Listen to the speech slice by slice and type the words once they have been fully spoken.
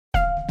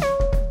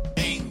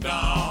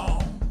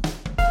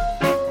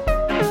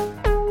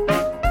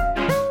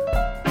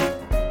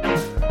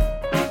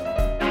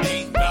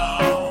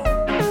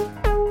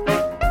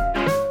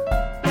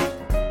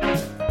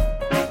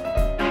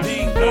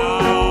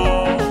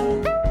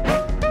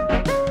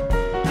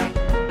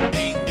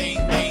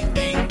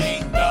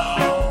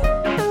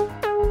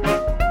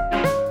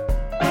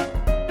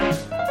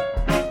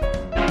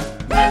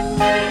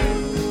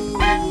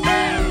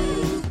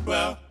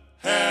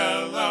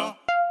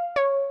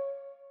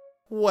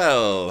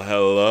Well,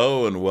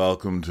 hello and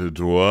welcome to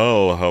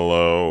Dwell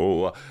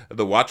Hello,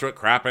 the Watch What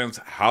Crappens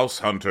House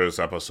Hunters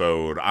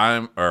episode.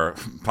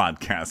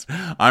 Podcast.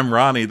 I'm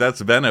Ronnie.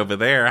 That's Ben over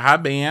there. Hi,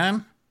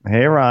 Ben.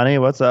 Hey Ronnie,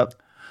 what's up?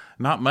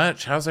 Not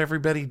much. How's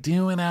everybody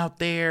doing out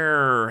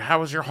there? How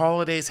was your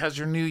holidays? How's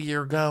your new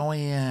year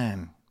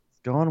going?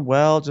 Going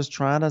well, just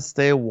trying to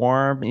stay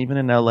warm. Even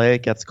in LA,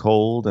 it gets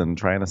cold and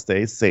trying to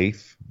stay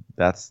safe.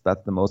 That's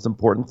the most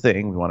important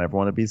thing. We want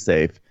everyone to be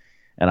safe.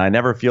 And I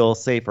never feel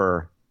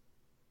safer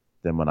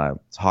than when I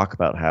talk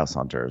about house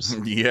hunters.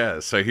 Yeah,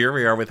 so here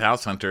we are with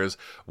House Hunters.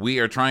 We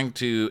are trying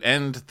to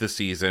end the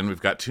season. We've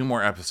got 2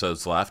 more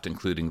episodes left,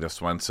 including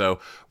this one. So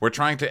we're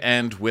trying to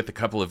end with a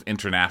couple of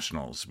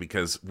internationals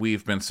because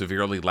we've been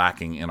severely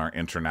lacking in our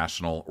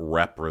international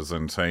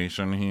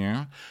representation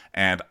here.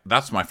 And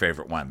that's my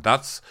favorite one.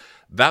 That's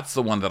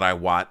the one that I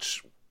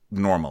watch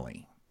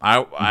normally.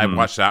 I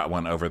watch that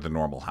one over the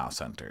normal House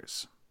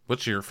Hunters.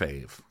 What's your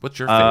fave? What's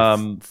your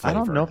fave I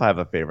don't know if I have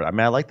a favorite. I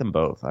mean, I like them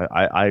both.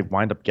 I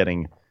wind up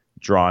getting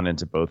drawn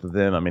into both of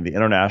them. I mean, the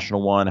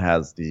international one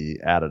has the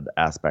added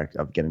aspect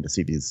of getting to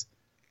see these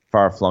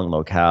far-flung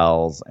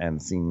locales and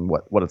seeing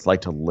what it's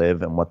like to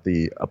live and what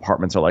the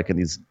apartments are like in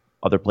these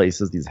other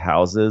places, these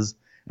houses.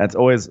 And it's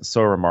always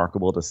so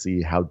remarkable to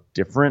see how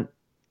different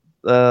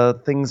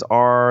things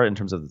are in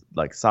terms of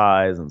like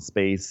size and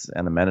space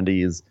and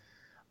amenities.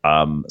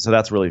 So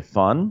that's really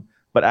fun.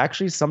 But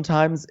actually,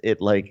 sometimes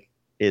it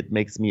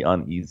makes me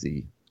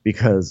uneasy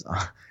because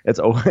it's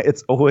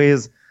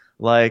always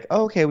like,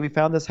 okay, we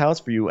found this house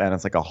for you, and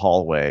it's like a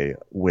hallway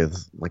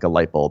with like a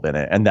light bulb in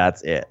it, and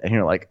that's it. And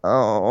you're like,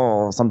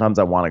 oh, sometimes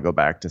I want to go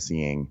back to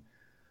seeing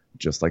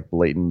just like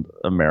blatant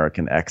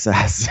American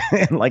excess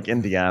in like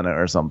Indiana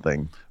or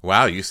something.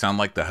 Wow, you sound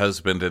like the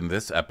husband in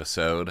this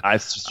episode. I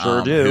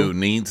sure do. Who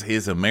needs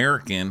his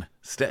American.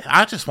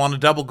 I just want a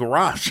double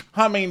garage.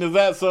 I mean, is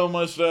that so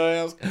much to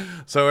ask?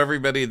 So,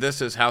 everybody, this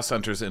is House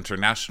Hunters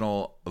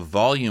International,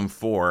 Volume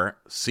 4,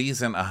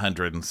 Season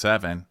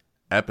 107,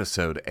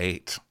 Episode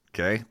 8.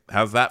 Okay,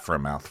 how's that for a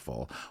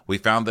mouthful? We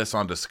found this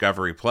on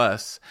Discovery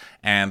Plus,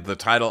 and the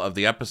title of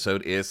the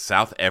episode is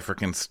South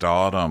African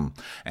Stardom.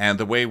 And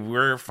the way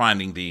we're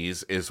finding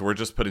these is we're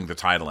just putting the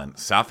title in.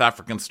 South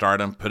African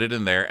Stardom, put it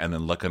in there, and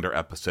then look under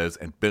episodes,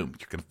 and boom,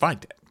 you can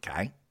find it,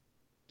 okay?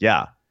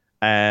 Yeah.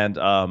 And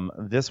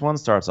this one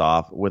starts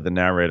off with the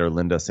narrator,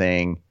 Linda,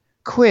 saying,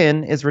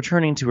 Quinn is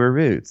returning to her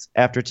roots.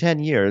 After 10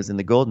 years in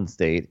the Golden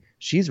State,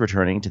 she's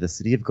returning to the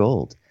City of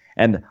Gold.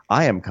 And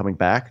I am coming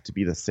back to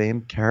be the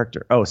same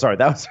character. Oh, sorry.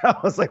 I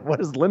was like, what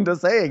is Linda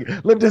saying?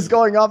 Linda's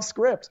going off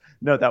script.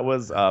 No, that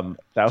was.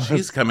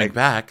 She's coming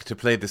back to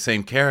play the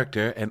same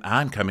character, and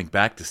I'm coming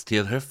back to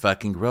steal her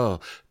fucking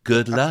role.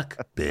 Good luck,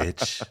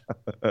 bitch.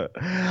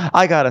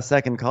 I got a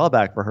second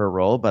callback for her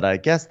role, but I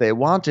guess they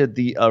wanted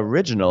the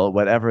original,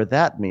 whatever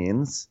that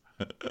means.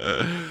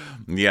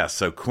 Yeah,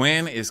 so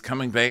Quinn is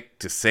coming back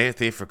to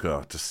South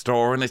Africa to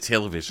star in a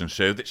television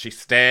show that she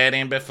starred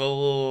in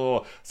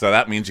before. So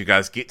that means you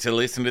guys get to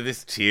listen to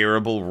this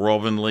terrible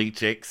Robin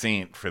Leach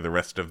accent for the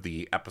rest of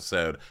the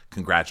episode.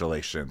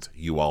 Congratulations,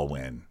 you all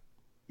win.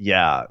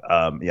 Yeah,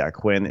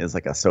 Quinn is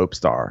like a soap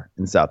star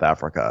in South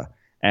Africa.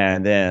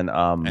 And then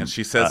and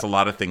she says a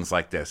lot of things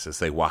like this as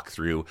they walk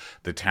through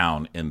the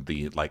town in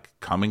the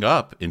coming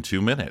up in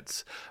 2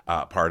 minutes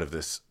part of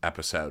this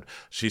episode.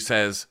 She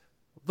says,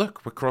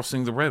 look, we're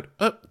crossing the road.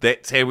 Oh,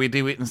 that's how we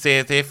do it in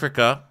South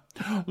Africa.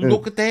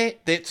 Look at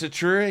that. That's a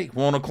tree.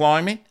 Want to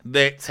climb it?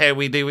 That's how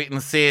we do it in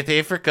South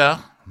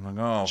Africa. I'm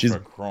like, oh, she's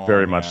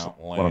very much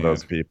one of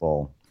those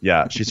people.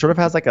 Yeah, she sort of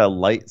has like a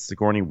light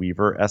Sigourney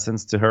Weaver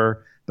essence to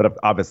her, but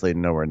obviously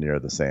nowhere near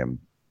the same,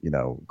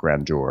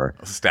 grandeur.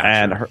 Stature.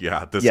 And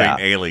the same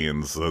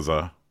aliens as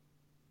a...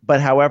 But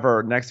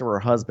however, next to her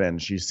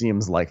husband, she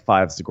seems like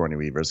 5 Sigourney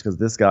Weavers because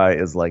this guy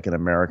is like an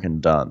American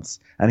dunce.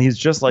 And he's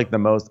just like the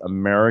most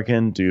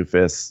American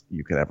doofus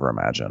you could ever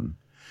imagine.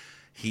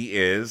 He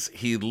is.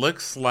 He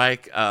looks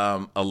like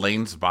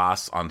Elaine's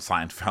boss on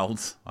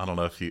Seinfeld. I don't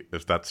know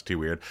if that's too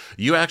weird.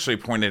 You actually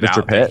pointed Mr.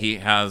 out Pitt. that he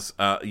has,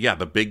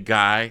 the big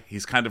guy.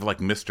 He's kind of like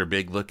Mr.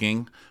 Big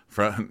looking.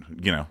 From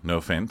no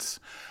offense,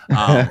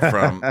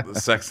 from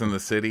Sex and the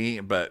City,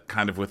 but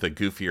kind of with a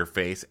goofier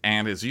face.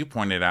 And as you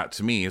pointed out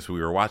to me as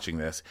we were watching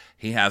this,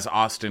 he has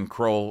Austin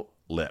Kroll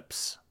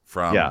lips.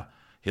 He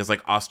has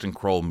like Austin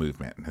Kroll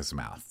movement in his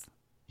mouth.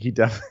 He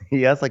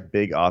has like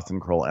big Austin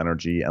Kroll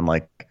energy and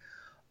like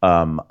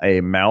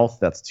a mouth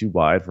that's too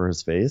wide for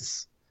his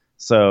face.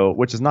 So,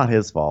 which is not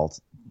his fault,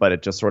 but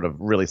it just sort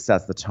of really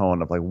sets the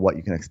tone of like what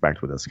you can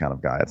expect with this kind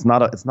of guy. It's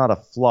not a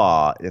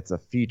flaw, it's a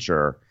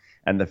feature.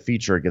 And the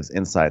feature gives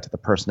insight to the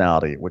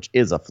personality, which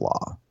is a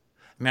flaw.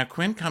 Now,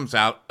 Quinn comes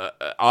out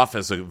off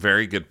as a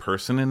very good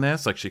person in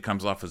this. Like, she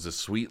comes off as a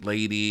sweet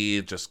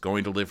lady, just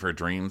going to live her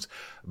dreams.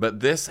 But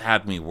this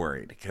had me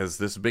worried because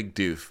this big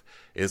doof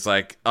is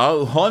like,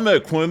 oh, I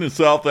met Quinn in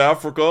South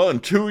Africa,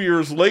 and 2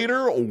 years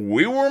later,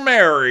 we were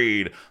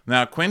married.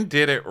 Now, Quinn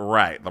did it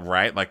right?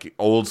 Like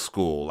old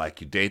school,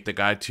 like you date the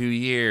guy 2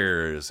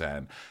 years.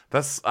 And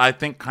that's, I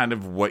think, kind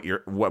of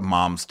what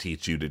moms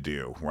teach you to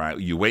do, right?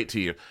 You wait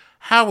till you,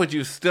 how would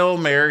you still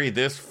marry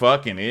this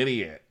fucking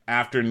idiot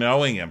after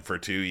knowing him for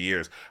 2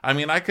 years? I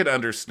mean, I could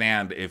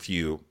understand if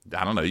you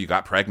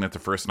got pregnant the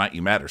first night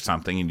you met or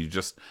something, and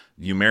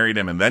you married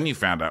him and then you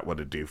found out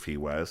what a doof he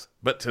was.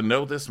 But to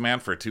know this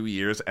man for 2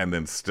 years and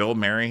then still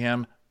marry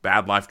him,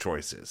 bad life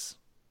choices.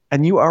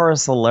 And you are a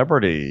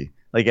celebrity.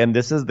 Like, and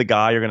this is the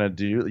guy you're gonna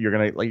do. You're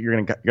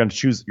gonna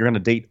choose. You're gonna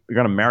date. You're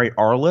gonna marry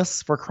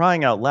Arliss, for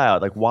crying out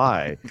loud. Like,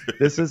 why?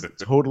 This is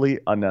totally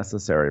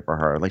unnecessary for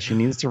her. Like, she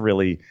needs to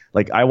really.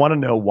 Like, I want to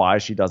know why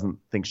she doesn't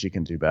think she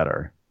can do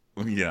better.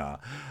 Yeah.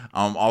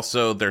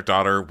 Also, their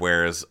daughter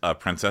wears a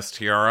princess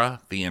tiara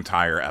the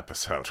entire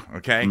episode.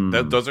 Okay,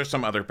 those are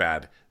some other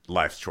bad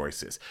life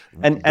choices.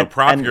 And the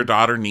prop your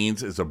daughter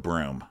needs is a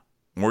broom.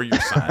 Or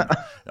your son.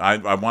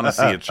 I want to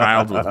see a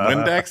child with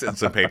Windex and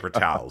some paper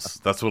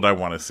towels. That's what I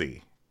want to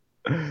see.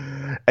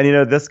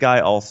 And, this guy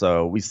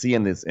also, we see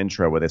in this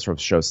intro where they sort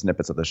of show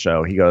snippets of the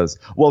show, he goes,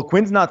 well,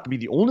 Quinn's not going to be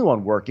the only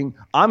one working.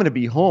 I'm going to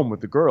be home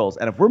with the girls.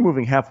 And if we're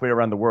moving halfway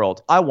around the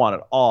world, I want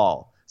it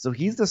all. So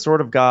he's the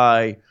sort of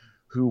guy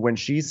who, when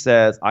she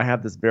says, I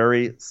have this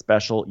very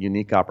special,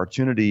 unique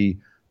opportunity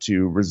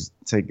to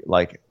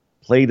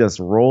play this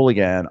role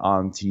again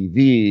on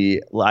TV,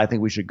 I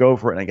think we should go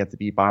for it, and I get to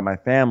be by my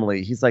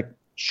family. He's like,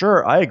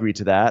 sure, I agree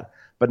to that,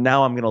 but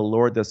now I'm going to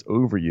lord this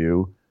over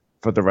you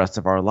for the rest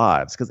of our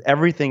lives, because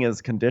everything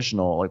is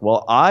conditional. Like,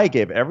 well, I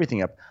gave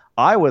everything up.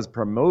 I was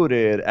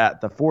promoted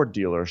at the Ford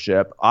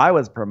dealership. I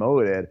was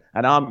promoted,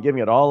 and I'm giving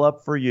it all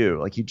up for you.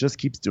 Like, he just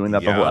keeps doing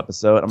that the whole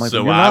episode. I'm like, so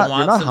you're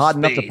not hot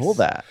enough to pull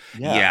that.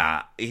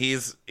 Yeah,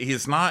 he's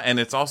not, and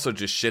it's also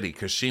just shitty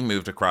because she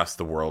moved across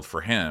the world for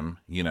him,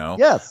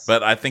 Yes.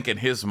 But I think in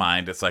his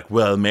mind, it's like,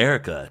 well,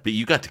 America, but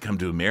you got to come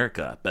to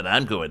America, but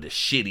I'm going to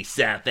shitty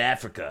South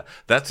Africa.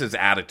 That's his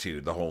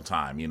attitude the whole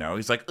time,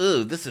 He's like,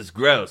 oh, this is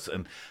gross.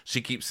 And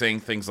she keeps saying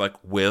things like,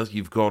 well,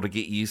 you've got to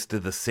get used to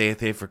the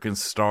South African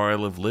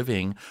style of living,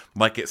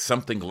 like it's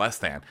something less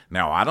than.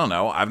 Now, I don't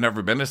know. I've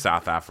never been to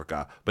South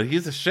Africa, but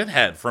he's a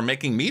shithead for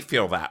making me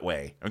feel that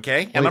way,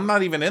 okay? And I'm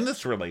not even in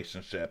this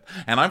relationship,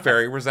 and I'm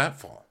very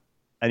resentful.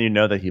 And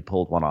that he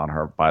pulled one on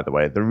her, by the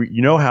way.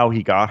 You know how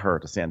he got her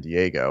to San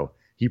Diego?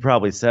 He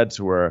probably said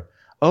to her,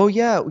 oh,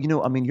 yeah,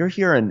 you're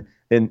here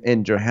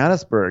in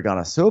Johannesburg on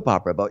a soap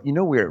opera, but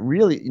where it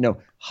really,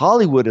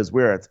 Hollywood is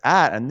where it's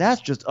at, and that's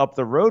just up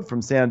the road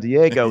from San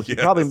Diego. Yes. He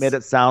probably made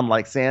it sound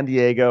like San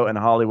Diego and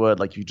Hollywood,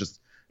 like you just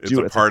it's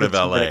a part of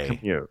LA.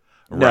 Commute.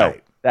 Right.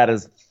 No, that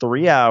is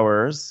 3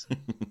 hours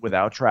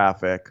without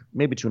traffic,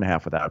 maybe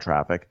 2.5 without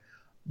traffic.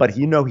 But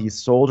he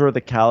sold her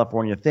the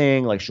California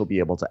thing, like she'll be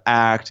able to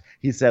act.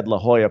 He said La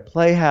Jolla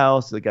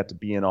Playhouse, so they got to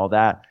be in all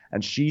that.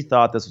 And she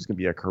thought this was going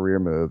to be a career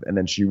move. And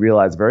then she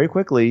realized very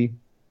quickly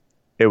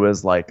it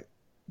was like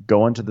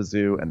going to the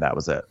zoo, and that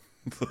was it.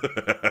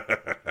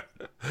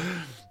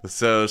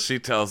 So she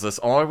tells us,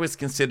 I was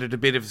considered a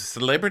bit of a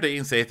celebrity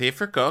in South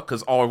Africa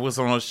because I was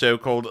on a show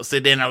called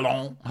C'est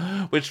Along,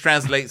 which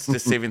translates to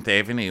 7th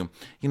Avenue.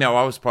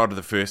 I was part of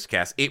the first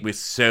cast. It was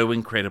so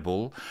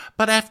incredible.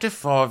 But after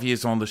 5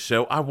 years on the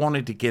show, I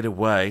wanted to get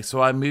away,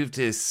 so I moved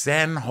to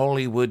San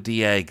Hollywood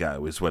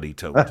Diego, is what he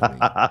told me.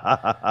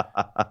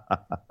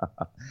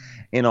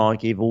 I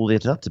gave all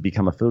that up to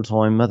become a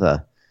full-time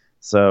mother.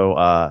 So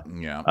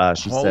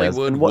she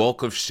Hollywood says,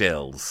 Walk of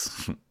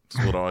Shells.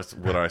 That's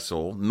what I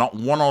saw. Not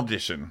one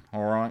audition,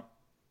 all right?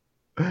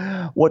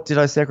 What did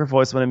I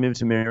sacrifice when I moved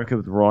to America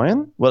with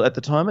Ryan? Well, at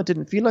the time, it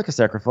didn't feel like a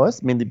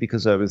sacrifice, mainly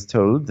because I was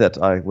told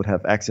that I would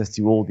have access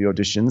to all the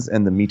auditions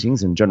and the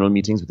meetings and general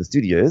meetings with the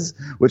studios,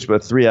 which were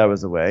 3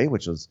 hours away,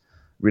 which was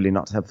really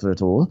not helpful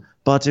at all.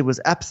 But it was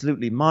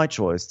absolutely my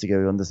choice to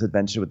go on this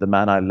adventure with the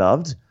man I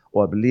loved,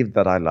 or I believed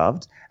that I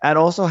loved, and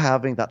also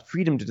having that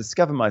freedom to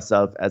discover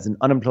myself as an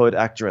unemployed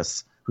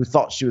actress who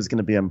thought she was going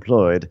to be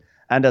employed,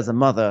 and as a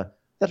mother.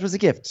 That was a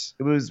gift.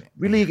 It was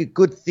really a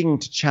good thing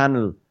to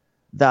channel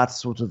that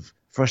sort of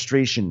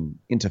frustration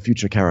into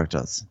future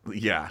characters.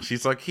 Yeah,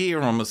 she's like, here,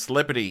 I'm a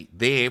celebrity.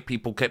 There,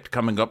 people kept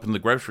coming up in the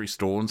grocery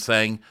store and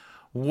saying,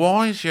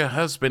 why is your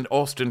husband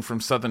Austin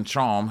from Southern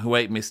Charm who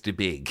ate Mr.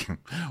 Big?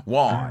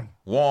 Why?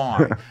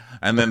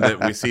 And then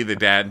we see the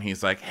dad, and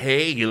he's like,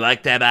 hey, you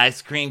like that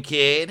ice cream,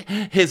 kid?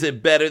 Is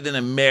it better than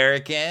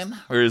American?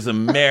 Or is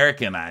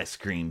American ice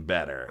cream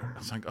better?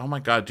 It's like, oh my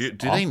God, do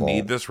they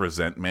need this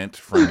resentment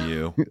from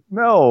you?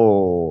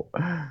 No.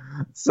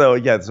 So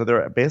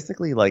they're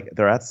basically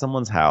they're at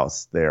someone's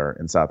house there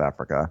in South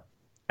Africa,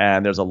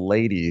 and there's a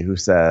lady who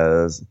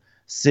says,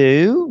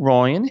 So,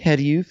 Ryan, how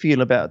do you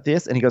feel about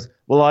this? And he goes,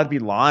 well, I'd be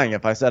lying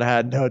if I said I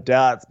had no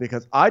doubts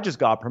because I just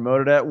got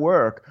promoted at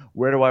work.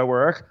 Where do I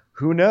work?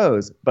 Who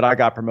knows? But I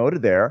got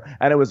promoted there,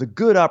 and it was a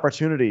good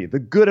opportunity, the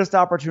goodest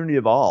opportunity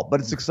of all.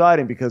 But it's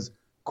exciting because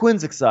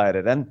Quinn's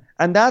excited, and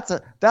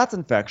that's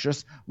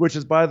infectious, which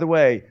is, by the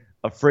way,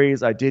 a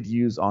phrase I did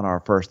use on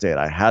our first date.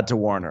 I had to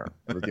warn her.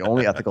 It was the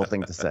only ethical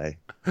thing to say.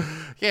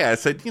 Yeah, I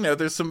said,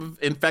 there's some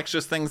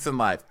infectious things in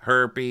life.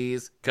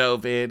 Herpes,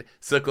 COVID,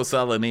 sickle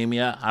cell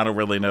anemia. I don't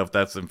really know if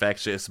that's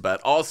infectious, but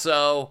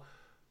also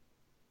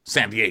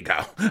San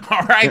Diego.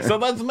 All right, so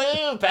let's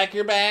move. Pack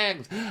your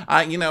bags.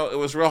 It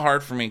was real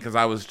hard for me because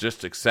I was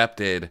just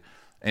accepted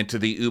into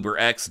the Uber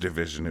X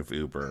division of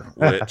Uber,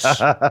 which,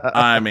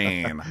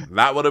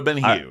 that would have been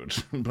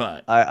huge.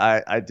 But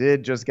I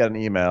did just get an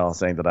email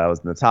saying that I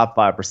was in the top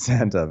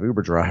 5% of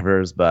Uber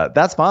drivers, but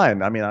that's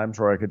fine. I mean, I'm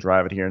sure I could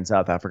drive it here in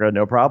South Africa,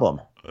 no problem.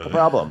 No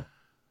problem.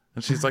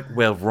 And she's like,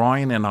 well,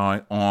 Ryan and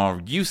I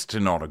are used to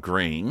not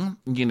agreeing.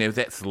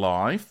 That's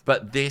life.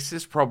 But this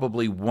is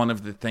probably one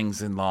of the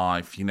things in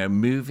life,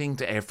 moving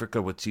to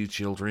Africa with 2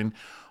 children.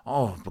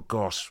 Oh, my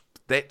gosh.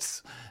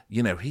 That's,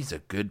 he's a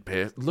good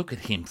person. Look at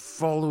him,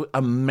 follow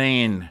a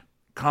man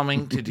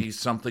coming to do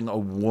something a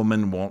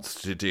woman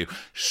wants to do.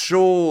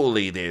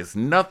 Surely there's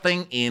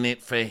nothing in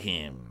it for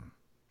him.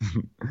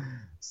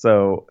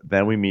 So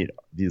then we meet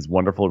these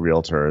wonderful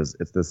realtors.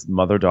 It's this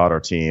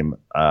mother-daughter team,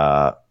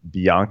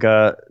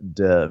 Bianca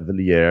de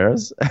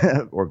Villiers,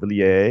 or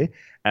Villiers,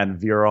 and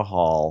Vera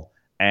Hall.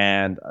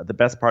 And the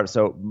best part,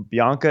 so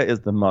Bianca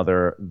is the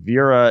mother,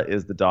 Vera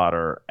is the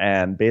daughter,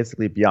 and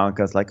basically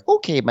Bianca's like,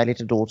 okay, my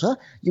little daughter,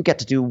 you get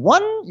to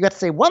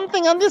say one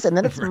thing on this, and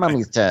then it's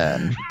Mummy's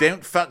turn.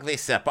 Don't fuck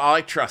this up,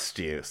 I trust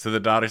you. So the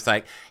daughter's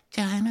like,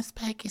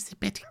 Johannesburg is the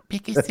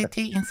biggest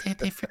city in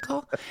South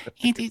Africa,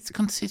 and it's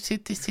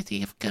considered the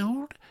city of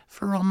gold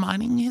for our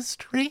mining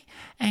history,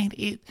 and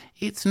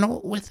it's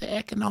not with the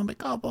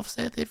economic hub of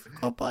South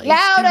Africa, but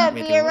louder,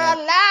 Vera,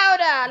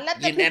 louder!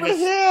 Let the people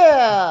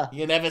hear!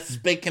 You're never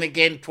speaking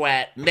again,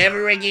 twat.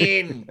 Never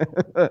again.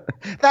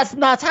 That's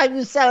not how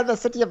you say the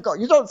city of gold.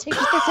 You don't say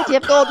the city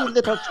of gold, you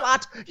little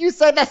twat. You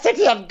say the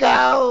city of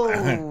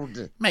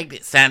gold. Make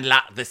it sound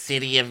like the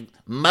city of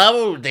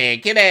mold there.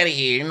 Get out of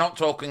here. You're not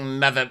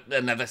talking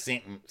another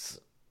sentence.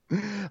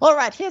 All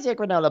right, here's your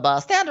granola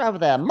bar. Stand over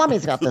there.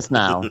 Mummy's got this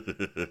now.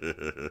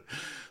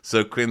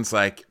 So Quinn's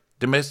like,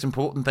 the most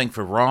important thing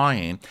for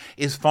Ryan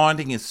is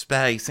finding his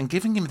space and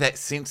giving him that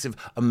sense of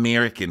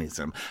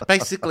Americanism.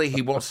 Basically,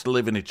 he wants to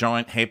live in a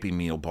giant Happy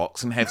Meal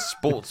box and have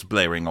sports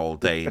blaring all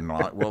day and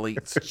night while he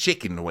eats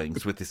chicken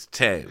wings with his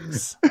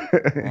toes.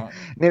 Right.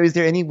 Now, is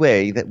there any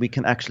way that we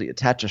can actually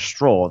attach a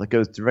straw that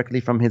goes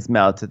directly from his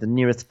mouth to the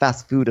nearest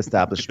fast food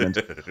establishment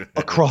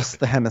across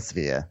the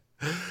hemisphere?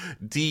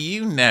 Do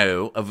you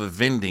know of a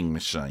vending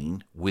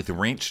machine with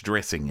ranch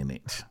dressing in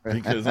it?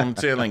 Because I'm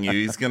telling you,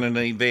 he's going to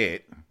need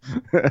that.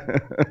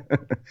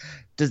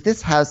 Does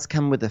this house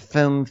come with a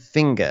foam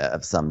finger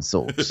of some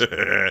sort?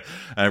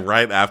 And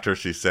right after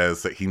she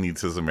says that he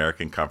needs his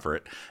American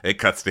comfort, it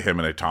cuts to him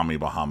in a Tommy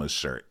Bahamas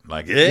shirt.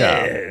 Like,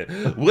 yeah,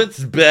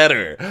 what's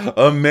better,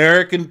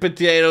 American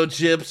potato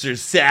chips or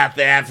South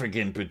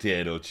African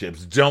potato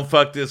chips? Don't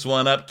fuck this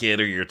one up, kid,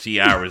 or your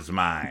tiara's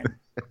mine.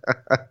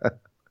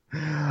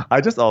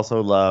 I just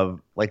also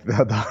love like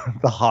the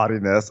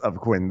haughtiness of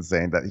Quinn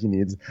saying that he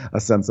needs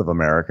a sense of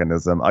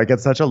Americanism. Like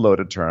it's such a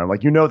loaded term.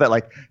 Like that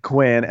like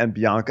Quinn and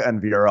Bianca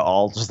and Vera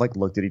all just like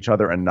looked at each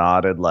other and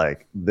nodded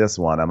like this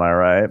one. Am I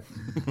right?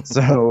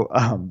 So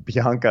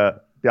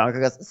Bianca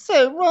goes,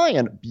 so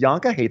Ryan.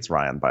 Bianca hates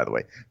Ryan, by the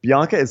way.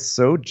 Bianca is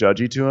so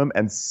judgy to him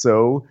and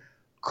so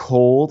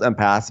cold and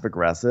passive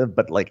aggressive,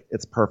 but like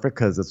it's perfect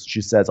because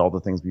she says all the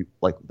things we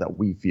like that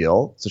we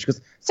feel. So she goes,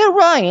 so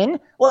Ryan,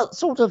 what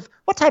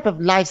type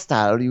of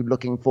lifestyle are you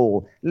looking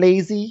for?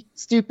 Lazy,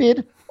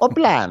 stupid, or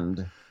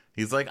bland?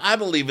 He's like, I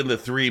believe in the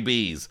 3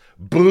 B's: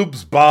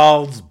 boobs,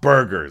 balls,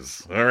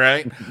 burgers. All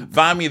right,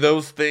 find me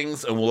those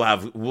things and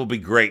we'll be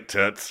great,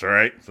 toots. All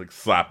right, it's like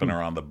slapping her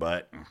on the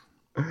butt.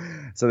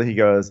 So then he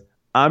goes,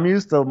 I'm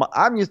used to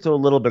a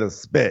little bit of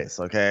space,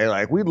 okay?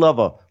 Like we love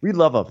a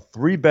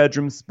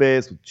 3-bedroom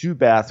space with 2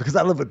 baths because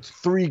I live with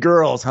 3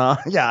 girls, huh?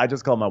 Yeah, I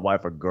just call my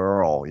wife a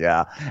girl.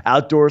 Yeah,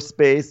 outdoor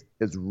space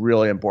is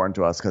really important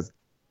to us because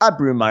I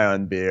brew my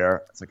own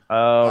beer. It's like, okay.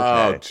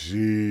 Oh,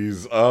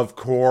 jeez, of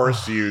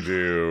course you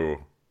do.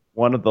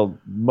 One of the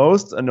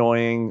most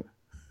annoying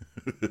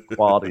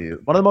qualities,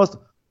 one of the most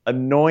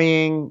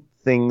annoying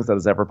things that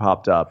has ever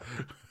popped up.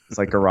 It's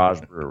like garage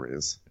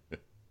breweries.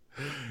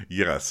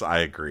 Yes, I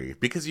agree.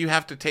 Because you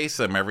have to taste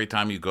them every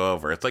time you go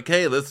over. It's like,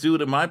 hey, let's do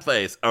it in my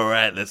place. All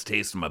right, let's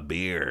taste my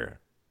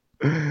beer.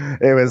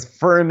 It was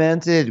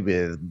fermented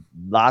with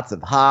lots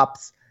of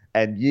hops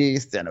and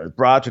yeast, and it was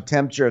brought to a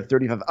temperature of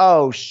 35.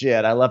 Oh,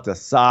 shit, I left a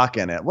sock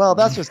in it. Well,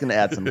 that's just going to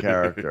add some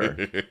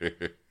character.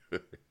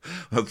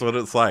 That's what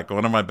it's like.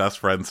 One of my best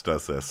friends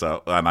does this,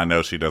 so, and I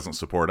know she doesn't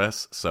support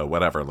us, so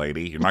whatever,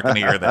 lady. You're not going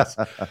to hear this.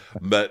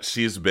 But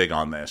she's big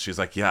on this. She's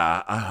like,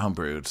 yeah, I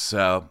homebrewed.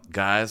 So,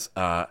 guys,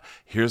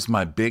 here's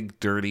my big,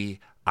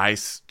 dirty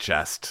ice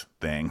chest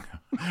thing.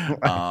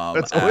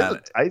 It's always an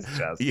ice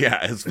chest. Yeah,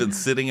 it's been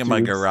sitting in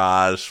my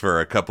garage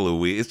for a couple of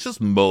weeks. It's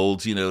just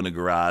molds, in the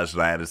garage,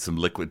 and I added some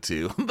liquid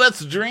to.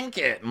 Let's drink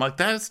it. I'm like,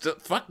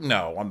 fuck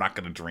no, I'm not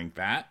going to drink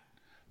that.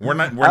 We're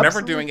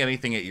never doing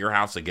anything at your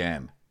house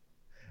again.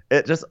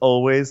 It just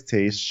always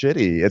tastes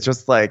shitty. It's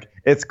just like,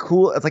 it's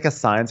cool. It's like a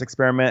science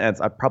experiment, and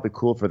it's probably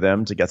cool for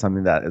them to get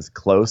something that is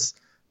close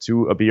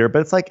to a beer. But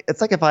it's like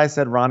if I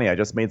said, Ronnie, I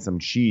just made some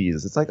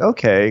cheese. It's like,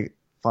 okay,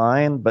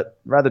 fine, but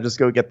rather just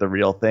go get the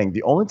real thing.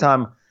 The only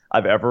time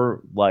I've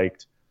ever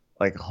liked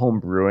like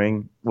home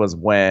brewing was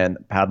when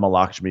Padma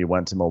Lakshmi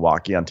went to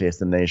Milwaukee on Taste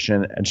the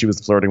Nation, and she was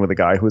flirting with a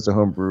guy who was a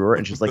home brewer,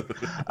 and she's like,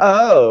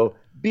 "Oh,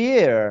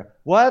 beer,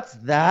 what's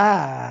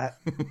that?"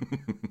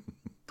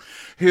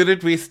 Who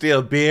did we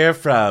steal beer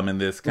from in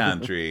this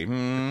country?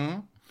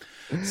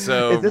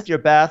 So, is this your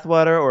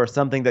bathwater or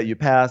something that you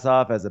pass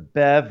off as a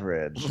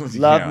beverage?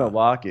 Love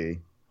Milwaukee.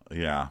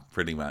 Yeah,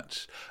 pretty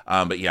much.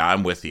 But yeah,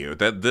 I'm with you.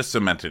 This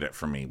cemented it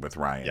for me with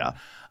Ryan.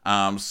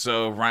 Yeah.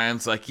 So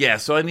Ryan's like, yeah,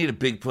 so I need a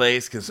big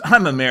place because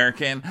I'm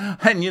American.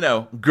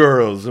 And,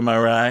 girls, am I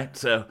right?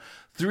 So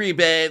 3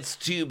 beds,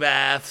 2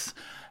 baths.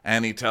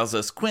 And he tells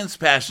us Quinn's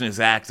passion is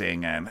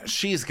acting, and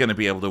she's going to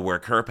be able to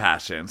work her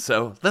passion.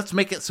 So let's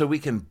make it so we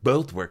can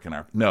both work in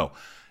our... No.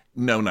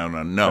 You're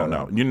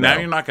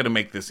not going to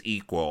make this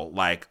equal.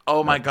 Like,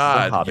 oh my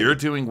God, you're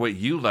doing what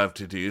you love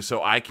to do,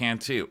 so I can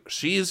too.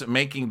 She's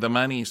making the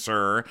money,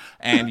 sir,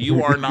 and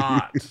you are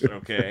not,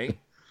 okay?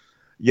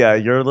 Yeah,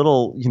 your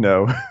little,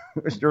 your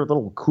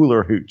little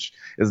cooler hooch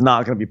is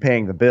not going to be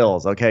paying the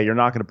bills, okay? You're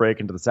not going to break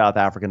into the South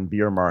African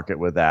beer market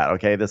with that,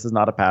 okay? This is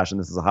not a passion.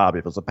 This is a hobby.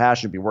 If it was a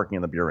passion, you'd be working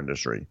in the beer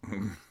industry.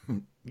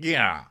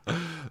 Yeah.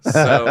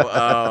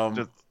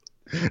 So,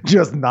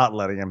 just not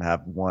letting him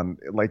have one,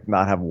 like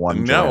not have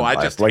one. No, I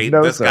just hate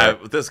this guy.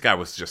 This guy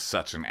was just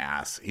such an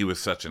ass. He was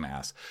such an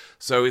ass.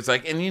 So he's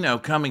like,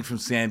 and coming from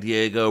San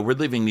Diego, we're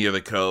living near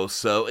the coast,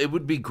 so it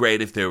would be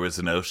great if there was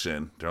an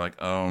ocean. They're like,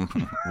 oh,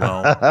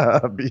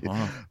 well.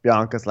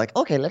 Bianca's like,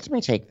 okay, let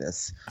me take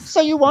this. So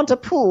you want a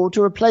pool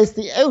to replace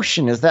the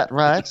ocean, is that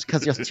right?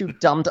 Because you're too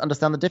dumb to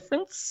understand the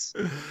difference?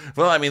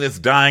 Well, I mean, it's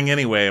dying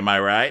anyway, am I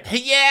right?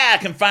 Hey, yeah, I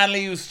can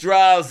finally use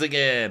straws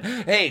again.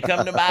 Hey,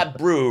 come to my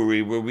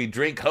brewery where we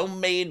drink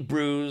homemade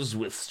brews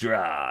with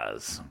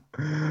straws.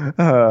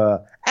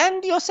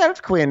 And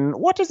yourself, Quinn,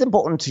 what is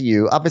important to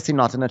you? Obviously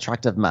not an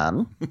attractive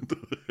man.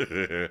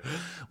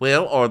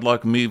 Well, I'd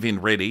like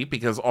move-in ready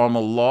because I'm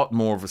a lot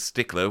more of a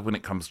stickler when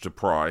it comes to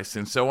price.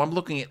 And so I'm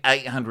looking at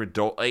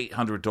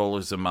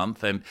 $800 a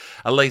month and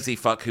a lazy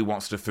fuck who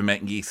wants to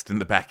ferment yeast in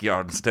the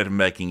backyard instead of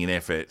making an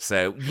effort.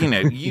 So,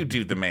 you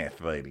do the math,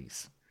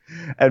 ladies.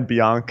 And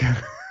Bianca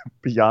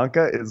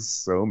is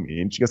so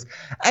mean. She goes,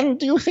 and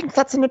do you think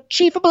that's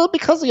achievable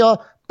because your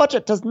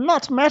budget does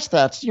not match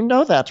that? You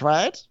know that,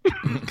 right?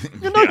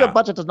 Your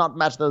budget does not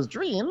match those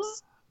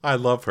dreams. I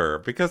love her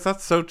because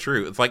that's so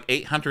true. It's like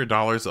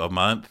 $800 a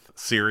month.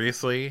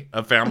 Seriously?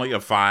 A family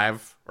of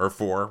 5 or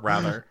 4,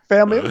 rather.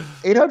 Family,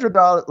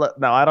 $800.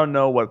 Now, I don't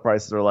know what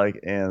prices are like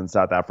in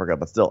South Africa,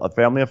 but still, a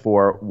family of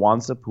 4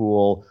 wants a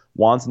pool,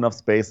 wants enough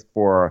space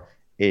for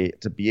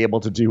to be able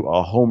to do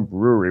a home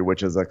brewery,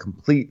 which is a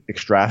complete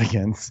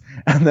extravagance.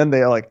 And then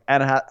they're like,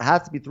 and it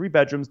has to be 3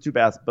 bedrooms, 2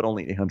 baths, but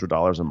only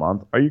 $800 a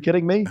month. Are you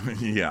kidding me?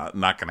 Yeah,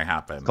 not going to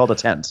happen. It's called a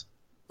tent.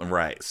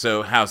 Right.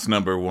 So house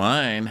number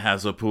 1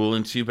 has a pool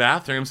and 2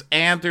 bathrooms,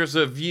 and there's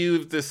a view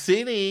of the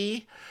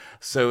city.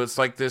 So it's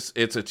like this.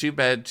 It's a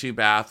 2-bed,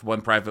 2-bath,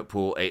 1 private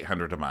pool,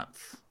 $800 a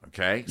month.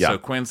 Okay. Yeah. So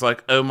Quinn's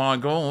like, oh my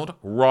God,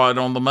 right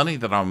on the money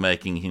that I'm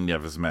making he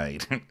never's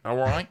made. All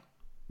right.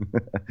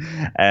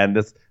 And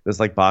this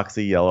like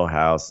boxy yellow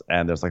house,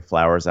 and there's like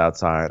flowers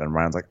outside, and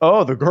Ryan's like,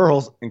 oh, the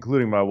girls,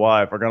 including my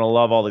wife, are gonna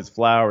love all these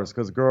flowers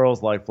because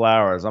girls like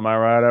flowers. Am I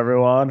right,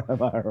 everyone?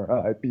 Am I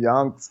right?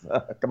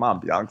 Bianca, come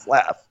on, Bianca,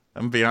 laugh.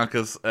 And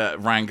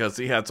Ryan goes,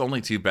 yeah, it's only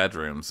 2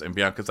 bedrooms. And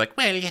Bianca's like,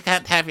 well, you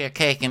can't have your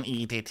cake and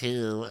eat it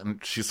too. And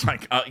she's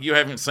like, you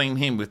haven't seen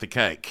him with the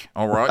cake,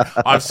 all right?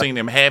 I've seen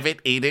him have it,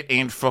 eat it,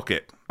 and fuck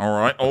it, all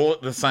right? All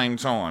at the same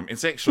time.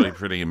 It's actually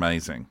pretty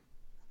amazing.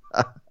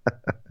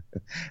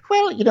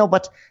 Well,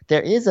 but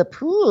there is a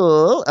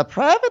pool, a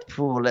private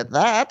pool at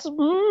that.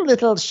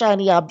 Little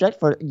shiny object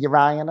for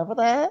Ryan over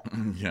there.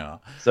 Yeah.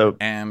 So,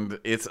 and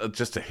it's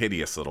just a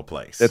hideous little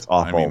place. It's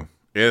awful. I mean,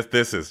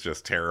 this is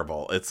just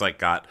terrible. It's like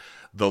got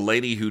the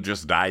lady who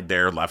just died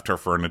there, left her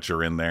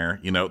furniture in there.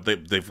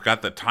 They've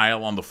got the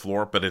tile on the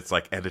floor, but it's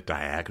like at a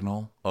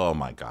diagonal. Oh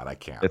my God, I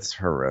can't. It's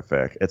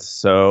horrific. It's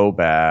so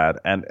bad.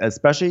 And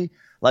especially,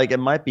 like, it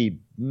might be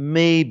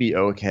maybe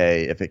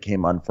okay if it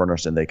came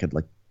unfurnished and they could,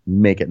 like,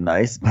 make it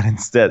nice, but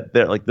instead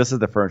they're like, this is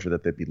the furniture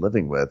that they'd be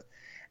living with,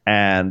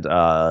 and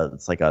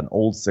it's like an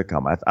old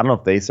sitcom. I don't know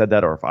if they said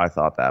that or if I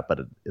thought that, but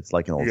it's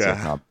like an old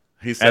sitcom.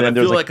 He said, I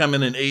feel like I'm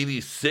in an 80s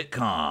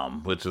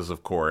sitcom, which is,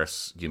 of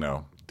course,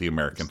 the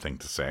American thing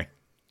to say.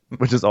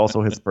 Which is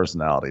also his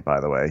personality,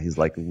 by the way. He's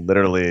like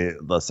literally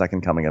the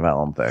second coming of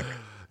Alan Thicke.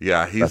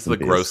 Yeah, he's the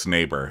gross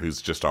neighbor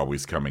who's just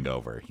always coming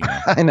over.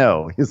 I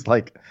know. He's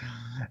like,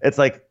 it's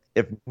like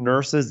if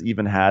nurses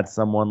even had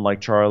someone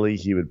like Charlie,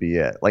 he would be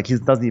it. Like he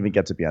doesn't even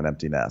get to be on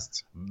Empty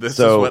Nest. This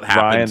So, is what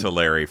happened Ryan- to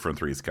Larry from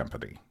Three's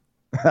Company.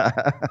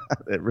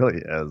 It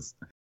really is.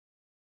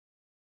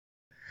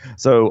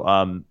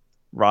 So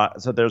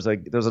so there's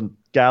a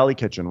galley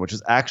kitchen, which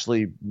is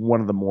actually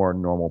one of the more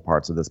normal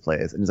parts of this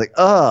place. And he's like,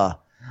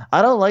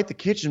 I don't like the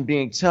kitchen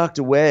being tucked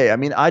away. I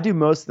mean, I do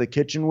most of the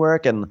kitchen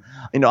work, and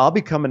I'll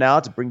be coming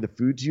out to bring the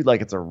food to you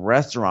like it's a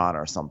restaurant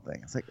or something.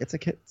 It's like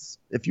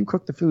if you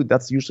cook the food,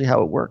 that's usually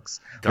how it works.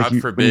 God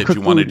like forbid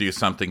you want to do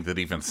something that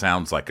even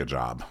sounds like a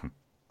job.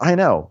 I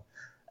know,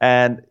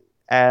 and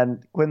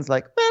Quinn's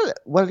like,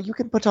 well, you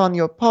can put on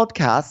your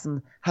podcast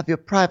and have your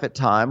private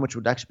time, which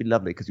would actually be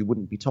lovely because you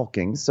wouldn't be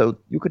talking, so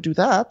you could do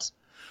that.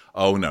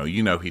 Oh, no,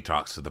 he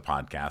talks to the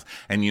podcast,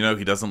 and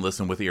he doesn't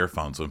listen with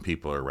earphones when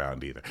people are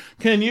around either.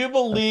 Can you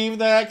believe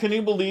that? Can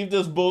you believe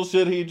this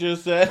bullshit he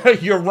just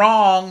said? You're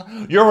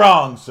wrong. You're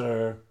wrong,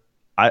 sir.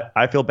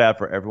 I feel bad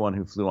for everyone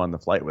who flew on the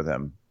flight with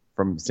him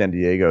from San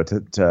Diego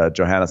to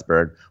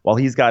Johannesburg while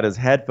he's got his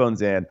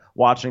headphones in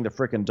watching the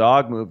freaking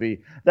dog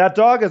movie. That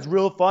dog is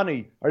real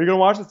funny. Are you going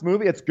to watch this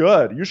movie? It's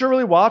good. You should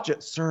really watch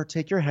it. Sir,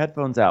 take your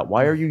headphones out.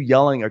 Why are you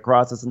yelling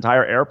across this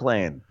entire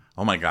airplane?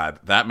 Oh my God,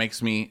 that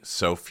makes me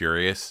so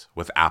furious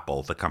with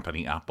Apple, the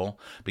company Apple,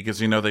 because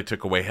they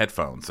took away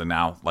headphones, and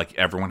now like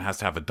everyone has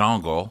to have a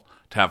dongle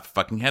to have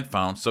fucking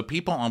headphones. So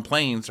people on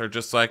planes are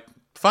just like,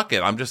 fuck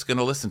it, I'm just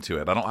gonna listen to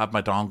it. I don't have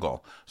my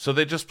dongle, so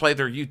they just play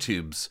their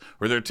YouTubes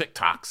or their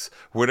TikToks,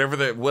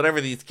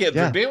 whatever these kids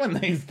are doing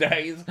these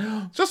days,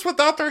 just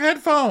without their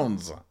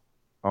headphones.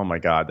 Oh my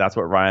God, that's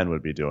what Ryan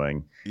would be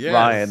doing. Yes.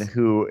 Ryan,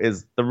 who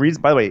is the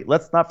reason. By the way,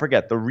 let's not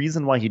forget the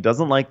reason why he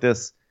doesn't like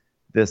this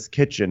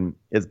kitchen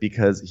is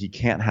because he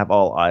can't have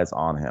all eyes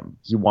on him.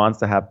 He wants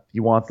to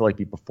like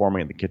be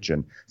performing in the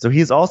kitchen. So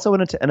he's also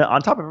and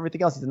on top of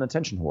everything else, he's an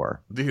attention whore.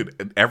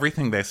 Dude,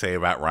 everything they say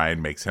about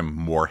Ryan makes him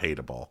more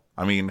hateable.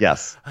 I mean,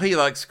 yes, he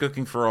likes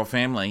cooking for our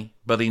family,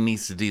 but he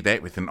needs to do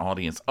that with an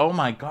audience. Oh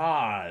my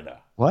God.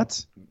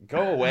 What?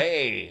 Go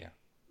away.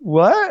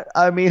 What?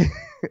 I mean,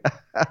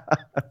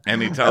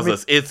 and he tells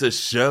us it's a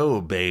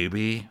show,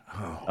 baby.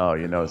 Oh,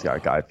 he's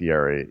got Guy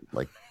Fieri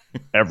like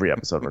every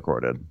episode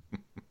recorded.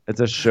 It's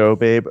a show,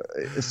 babe.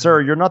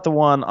 Sir, you're not the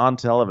one on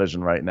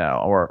television right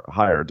now, or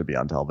hired to be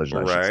on television,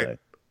 I should say.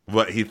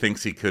 What he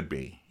thinks he could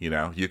be,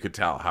 you could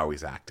tell how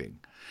he's acting.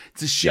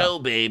 It's a show,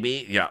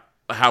 baby. Yeah.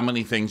 How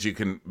many things you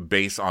can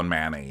base on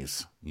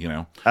mayonnaise,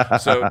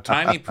 So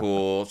tiny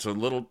pool, so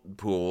little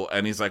pool.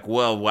 And he's like,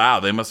 well, wow,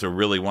 they must have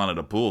really wanted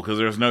a pool because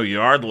there's no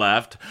yard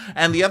left.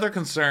 And the other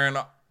concern,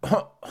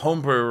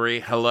 home brewery,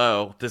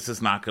 hello, this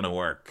is not going to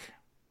work.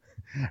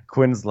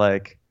 Quinn's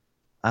like,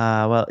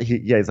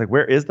 he's like,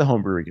 where is the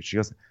home brewery? She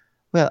goes,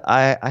 well,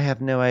 I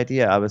have no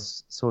idea. I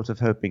was sort of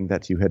hoping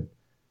that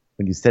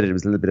when you said it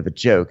was a little bit of a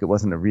joke. It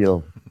wasn't a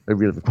real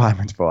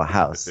requirement for a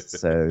house.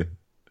 So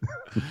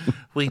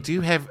we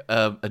do have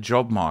a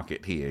job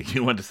market here.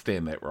 You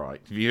understand that, right?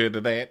 Have you heard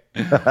of that?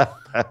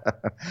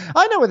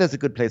 I know where there's a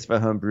good place for a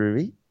home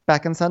brewery.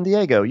 Back in San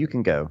Diego. You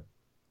can go.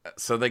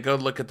 So they go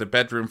look at the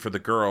bedroom for the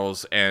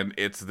girls, and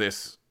it's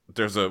this.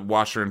 There's a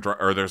washer and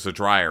or there's a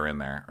dryer in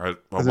there. Or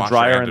there's a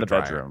dryer in the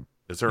bedroom.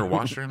 Is there a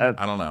washer in there?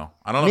 I don't know.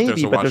 I don't know if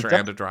there's a washer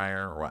and a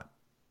dryer or what.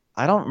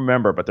 I don't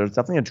remember, but there's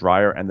definitely a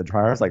dryer, and the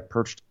dryer is like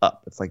perched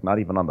up. It's like not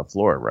even on the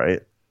floor,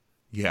 right?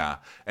 Yeah.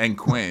 And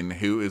Quinn,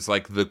 who is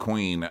like the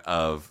queen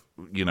of,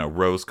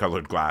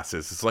 rose-colored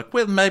glasses, is like,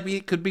 well, maybe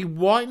it could be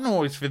white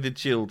noise for the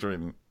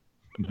children.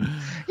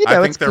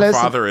 I think their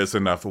father is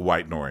enough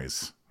white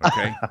noise.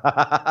 Okay.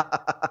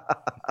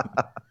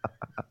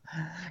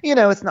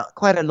 It's not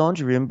quite a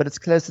laundry room, but it's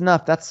close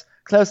enough. That's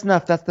close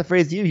enough. That's the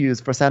phrase you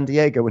used for San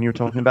Diego when you were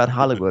talking about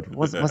Hollywood,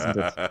 wasn't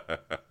it?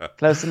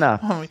 Close enough.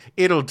 Oh,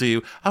 it'll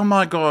do. Oh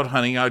my God,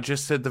 honey, I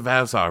just said the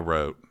vows I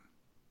wrote.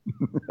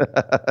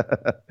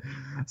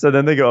 So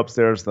then they go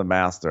upstairs to the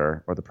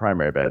master or the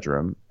primary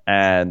bedroom,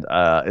 and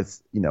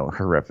it's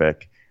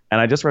horrific. And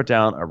I just wrote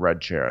down a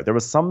red chair. There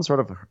was some sort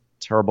of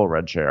terrible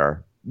red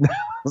chair. It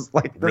was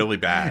like really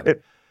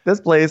bad. This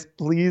place,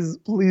 please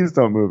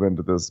don't move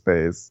into this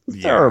space.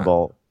 It's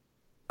terrible.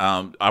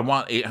 I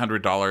want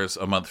 $800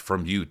 a month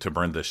from you to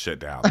burn this shit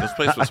down. This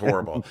place was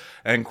horrible.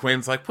 And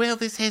Quinn's like, well,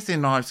 this has a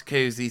nice,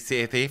 cozy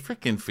South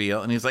African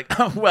feel. And he's like,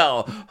 oh,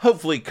 well,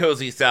 hopefully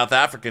cozy South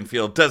African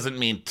feel doesn't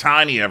mean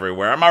tiny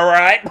everywhere. Am I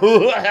right?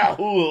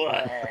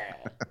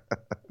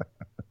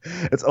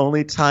 It's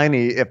only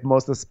tiny if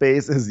most of the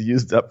space is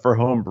used up for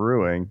home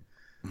brewing.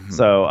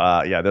 So,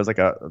 there's like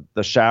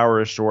the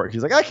shower is short.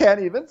 He's like, I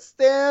can't even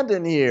stand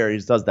in here. He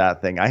just does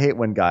that thing. I hate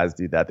when guys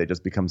do that. They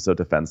just become so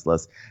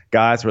defenseless.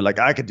 Guys who are like,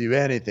 I could do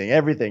anything,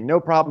 everything,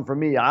 no problem for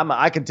me.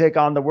 I can take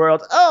on the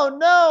world. Oh,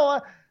 no,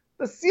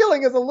 the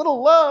ceiling is a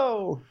little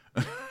low.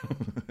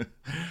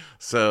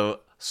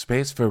 So,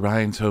 space for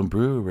Ryan's home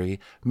brewery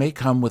may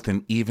come with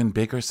an even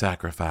bigger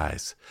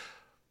sacrifice.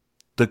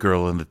 The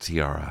Girl in the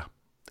Tiara.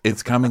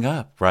 It's coming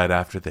up right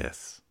after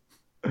this.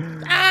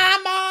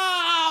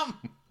 Mom!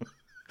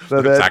 So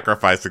they're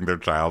sacrificing their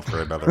child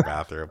for another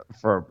bathroom.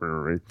 For a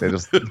brewery. They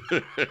just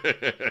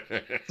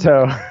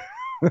so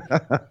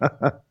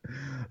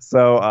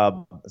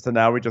So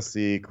now we just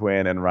see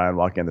Quinn and Ryan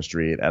walking in the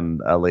street,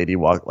 and a lady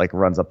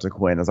runs up to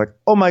Quinn and is like,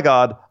 oh my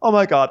god,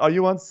 are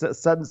you on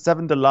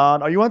seven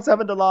Delon? Are you on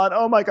seven Delon?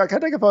 Oh my god, can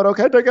I take a photo?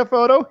 Can I take a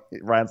photo?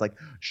 Ryan's like,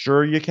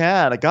 sure you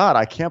can. God,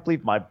 I can't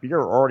believe my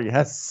beer already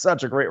has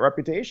such a great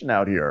reputation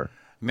out here.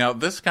 Now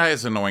this guy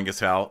is annoying as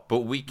hell, but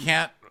we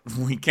can't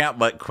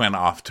let Quinn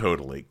off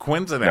totally.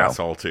 Quinn's an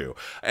asshole too.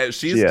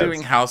 She's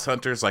doing house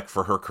hunters like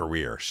for her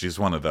career. She's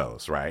one of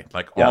those, right?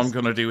 Like, oh, I'm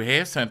going to do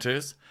house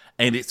hunters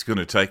and it's going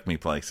to take me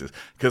places.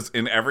 Because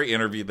in every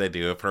interview they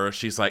do of her,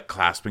 she's like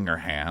clasping her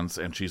hands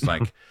and she's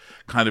like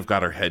kind of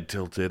got her head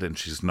tilted and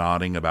she's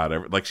nodding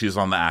about like she's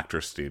on the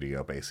actor's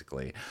studio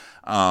basically.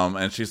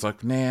 And she's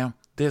like, nah,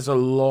 there's a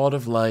lot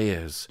of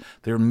layers.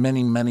 There are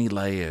many, many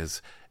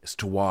layers as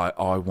to why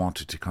I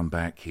wanted to come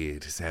back here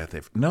to South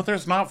Africa. No,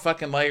 there's not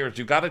fucking layers.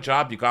 You got a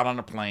job. You got on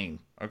a plane.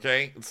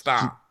 Okay?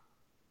 Stop.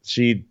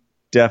 She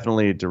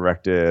definitely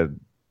directed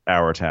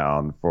Our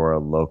Town for a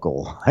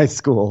local high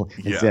school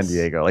in San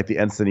Diego, like the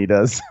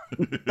Encinitas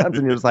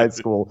High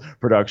School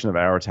production of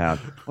Our Town.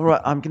 All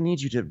right, I'm going to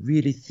need you to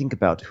really think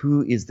about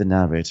who is the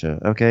narrator,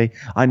 okay?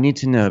 I need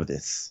to know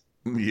this.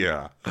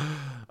 Yeah.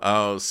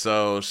 Oh,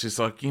 so she's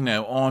like,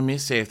 I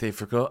miss South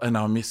Africa and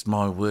I miss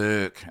my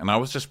work. And I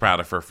was just proud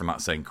of her for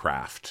not saying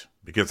craft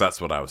because that's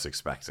what I was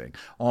expecting.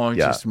 Oh, I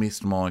just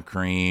missed my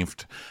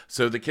craft.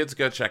 So the kids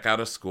go check out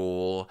a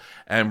school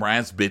and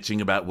Ryan's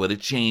bitching about what a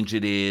change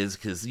it is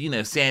because,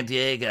 San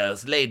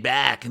Diego's laid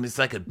back and it's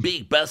like a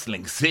big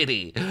bustling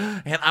city.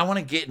 And I want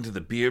to get into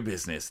the beer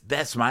business.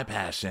 That's my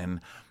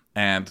passion.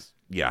 And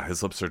yeah,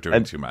 his lips are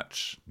doing too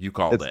much. You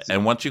called it.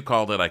 And once you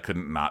called it, I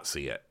couldn't not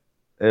see it.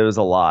 It was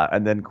a lot.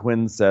 And then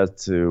Quinn says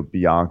to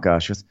Bianca,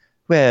 she goes,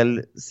 well,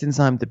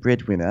 since I'm the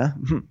breadwinner,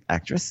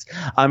 actress,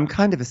 I'm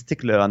kind of a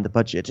stickler on the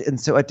budget. And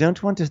so I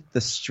don't want the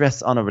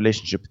stress on a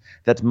relationship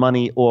that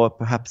money or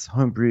perhaps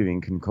home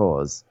brewing can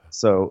cause.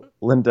 So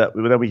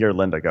then we hear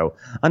Linda go,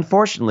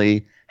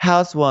 unfortunately,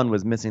 House 1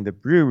 was missing the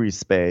brewery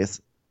space.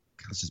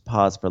 Let's just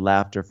pause for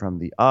laughter from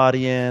the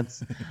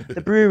audience.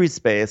 The brewery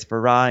space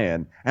for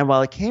Ryan. And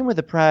while it came with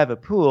a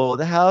private pool,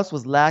 the house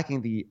was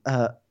lacking the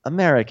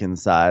American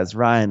size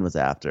Ryan was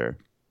after.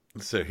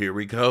 So here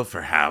we go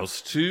for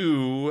House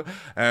 2.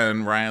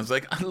 And Ryan's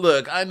like,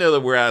 look, I know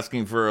that we're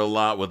asking for a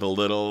lot with a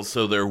little,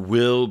 so there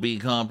will be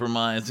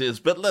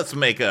compromises, but let's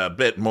make a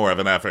bit more of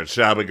an effort,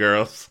 shall we,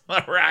 girls?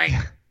 All right.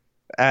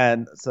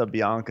 And so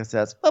Bianca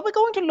says, well, we're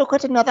going to look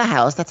at another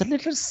house that's a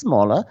little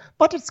smaller,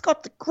 but it's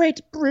got the great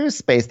brew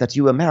space that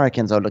you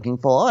Americans are looking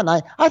for, and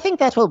I think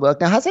that will work.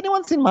 Now, has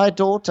anyone seen my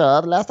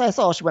daughter? The last I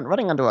saw, she went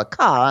running under a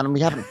car, and we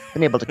haven't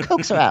been able to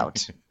coax her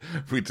out.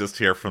 We just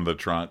hear from the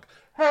trunk,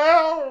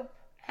 help!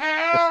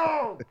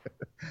 Help!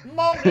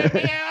 Mom, get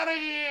me out of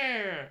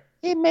here!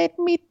 He made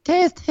me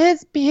taste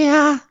his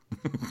beer.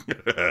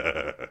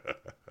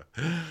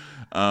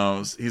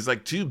 He's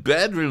like, 2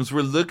 bedrooms.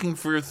 We're looking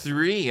for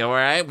 3. All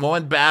right,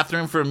 1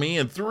 bathroom for me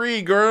and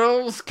 3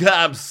 girls. God,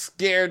 I'm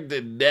scared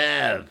to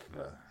death.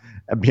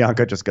 And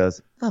Bianca just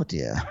goes, oh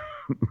dear,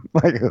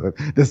 like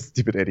this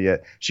stupid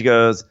idiot. She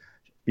goes.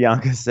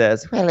 Bianca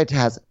says, well, it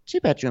has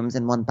 2 bedrooms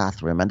and 1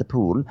 bathroom and a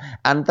pool,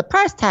 and the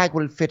price tag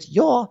will fit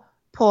your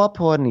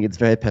poor needs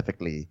very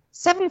perfectly.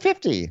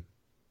 $750.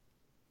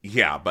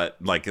 Yeah, but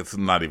like it's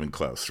not even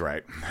close,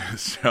 right?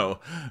 So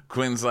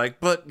Quinn's like,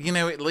 but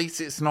at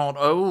least it's not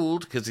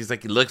old, because he's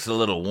like, it looks a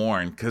little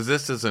worn, because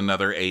this is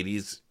another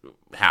 80s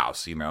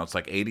house, it's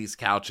like 80s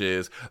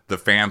couches, the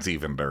fan's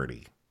even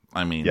dirty.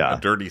 I mean, a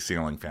dirty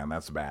ceiling fan,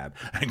 that's bad.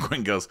 And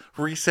Quinn goes,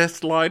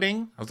 recessed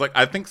lighting? I was like,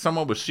 I think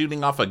someone was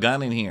shooting off a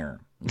gun in here.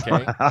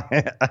 Okay.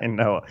 I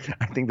know.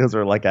 I think those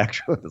are like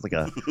actually, there's like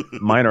a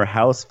minor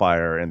house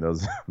fire in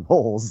those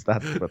holes.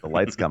 That's where the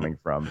light's coming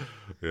from.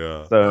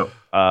 Yeah. So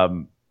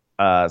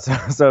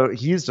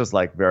he's just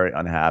like very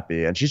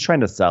unhappy, and she's trying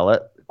to sell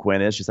it.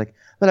 Quinn is. She's like,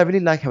 but I really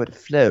like how it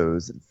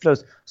flows. It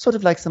flows sort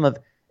of like some of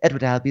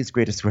Edward Albee's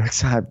greatest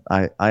works.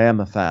 I am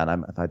a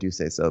fan, if I do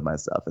say so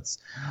myself. It's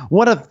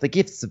one of the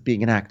gifts of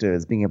being an actor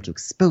is being able to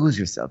expose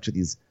yourself to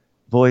these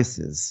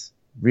voices.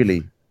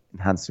 Really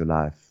enhance your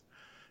life.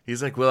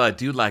 He's like, well, I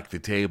do like the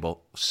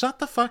table. Shut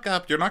the fuck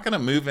up. You're not going to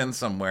move in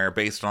somewhere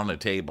based on a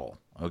table,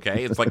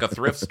 okay? It's like a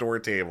thrift store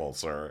table,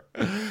 sir.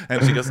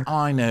 And she goes,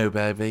 I know,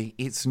 baby.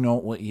 It's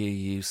not what you're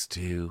used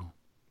to.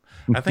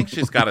 I think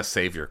she's got a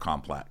savior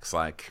complex.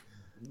 Like,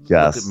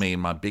 look at me,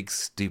 my big,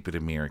 stupid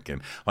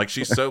American. Like,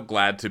 she's so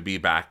glad to be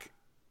back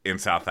in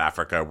South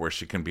Africa where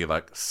she can be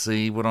like,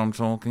 see what I'm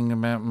talking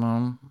about,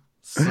 Mom?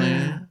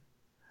 See?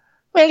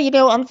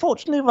 Well,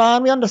 unfortunately,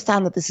 Ryan, we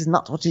understand that this is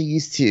not what you're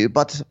used to,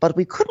 but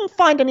we couldn't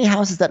find any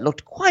houses that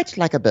looked quite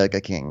like a Burger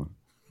King.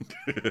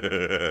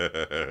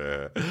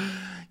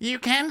 You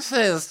can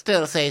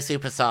still say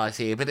super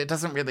saucy, but it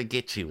doesn't really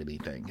get you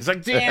anything. He's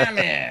like, damn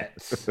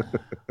it.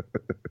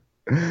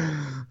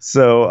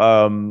 So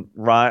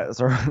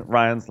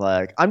Ryan's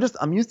like,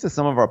 I'm used to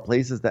some of our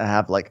places that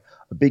have like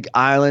a big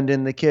island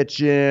in the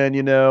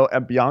kitchen,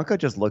 and Bianca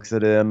just looks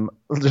at him,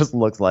 just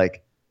looks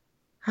like,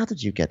 How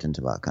did you get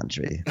into our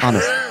country?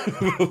 Honestly.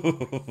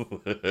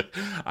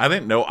 I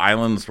didn't know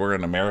islands were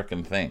an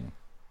American thing.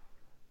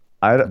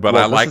 I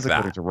like this is that.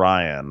 according to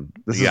Ryan.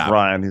 This Yeah. is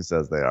Ryan who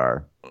says they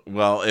are.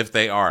 Well, if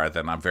they are,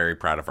 then I'm very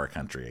proud of our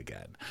country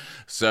again.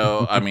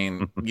 So, I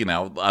mean,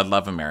 I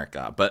love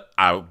America, but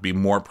I would be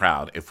more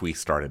proud if we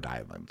started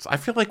islands. I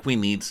feel like we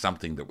need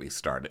something that we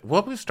started.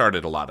 Well, we've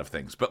started a lot of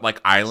things, but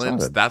like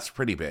islands, that's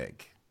pretty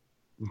big.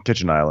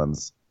 Kitchen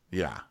islands.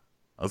 Yeah.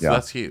 Yeah.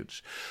 That's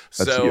huge.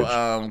 That's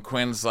huge.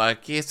 Quinn's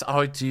like, yes,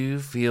 I do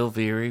feel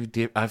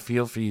I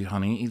feel for you,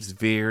 honey. It's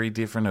very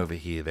different over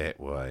here that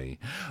way.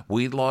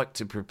 We like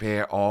to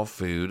prepare our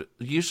food,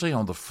 usually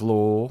on the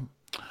floor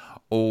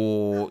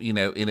or,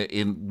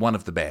 in one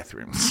of the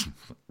bathrooms.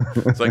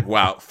 It's like,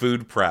 wow,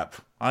 food prep.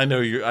 I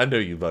know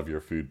you love your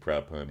food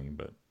prep, honey,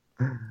 but.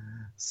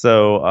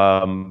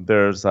 So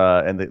there's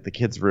and the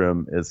kids'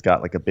 room is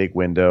got like a big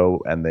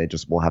window, and they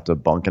just will have to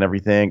bunk and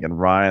everything. And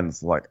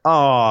Ryan's like,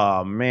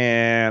 "Oh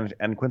man,"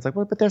 and Quinn's like,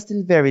 "Well, but they're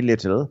still very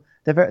little.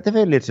 They're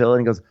very little."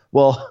 And he goes,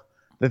 "Well,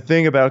 the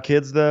thing about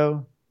kids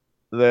though,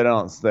 they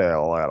don't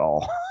stale at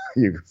all."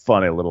 You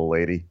funny little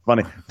lady,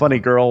 funny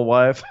girl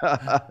wife,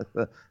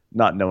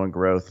 not knowing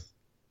growth.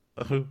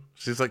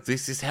 She's like,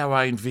 this is how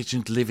I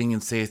envisioned living in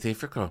South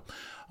Africa.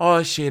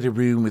 I shared a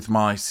room with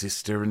my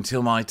sister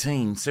until my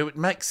teens, so it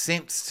makes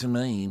sense to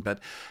me. But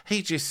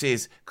he just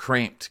says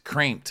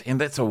cramped,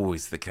 and that's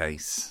always the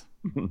case.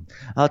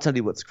 I'll tell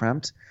you what's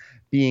cramped.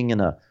 Being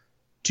in a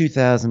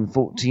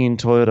 2014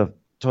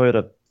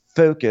 Toyota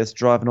Focus,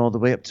 driving all the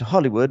way up to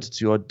Hollywood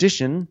to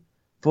audition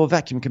for a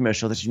vacuum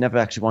commercial that you never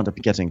actually wound up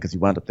getting because you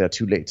wound up there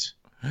too late.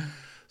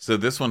 So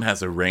this one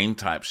has a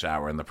rain-type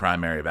shower in the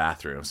primary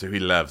bathroom, so he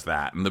loves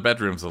that. And the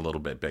bedroom's a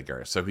little bit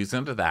bigger, so he's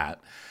into that.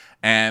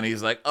 And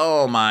he's like,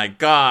 oh, my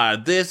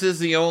God, this is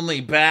the only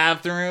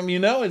bathroom?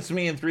 It's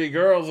me and 3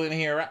 girls in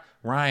here.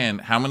 Ryan,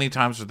 how many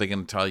times are they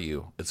going to tell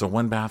you? It's a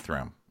 1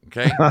 bathroom,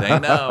 okay? They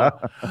know.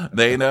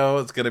 They know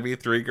it's going to be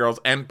 3 girls.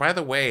 And by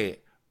the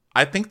way,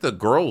 I think the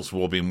girls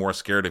will be more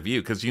scared of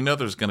you because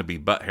there's going to be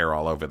butt hair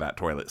all over that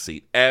toilet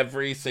seat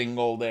every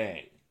single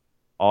day.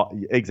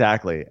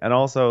 Exactly. And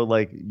also,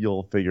 like,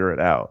 you'll figure it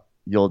out.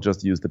 You'll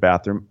just use the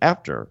bathroom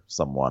after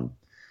someone.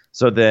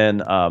 So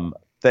then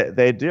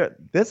they do.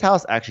 This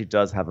house actually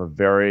does have a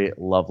very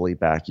lovely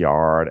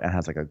backyard and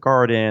has like a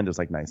garden. There's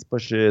like nice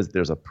bushes.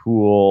 There's a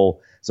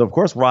pool. So of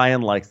course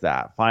Ryan likes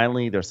that.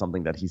 Finally, there's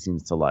something that he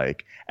seems to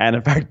like. And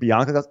in fact,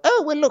 Bianca goes,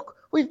 "Oh well, look,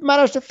 we've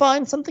managed to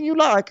find something you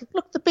like.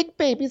 Look, the big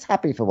baby's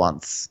happy for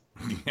once."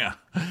 Yeah.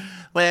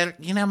 Well,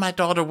 my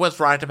daughter was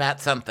right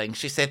about something.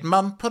 She said,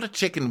 "Mum, put a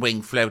chicken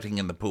wing floating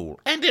in the pool,"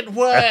 and it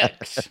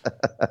worked.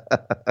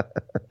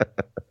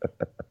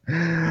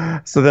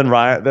 So then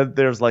Ryan,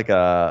 there's like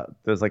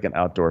an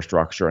outdoor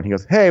structure, and he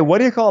goes, "Hey, what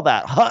do you call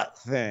that hut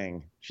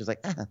thing?" She's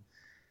like,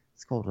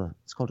 "It's called a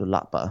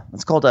lappa.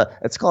 It's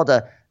called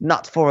a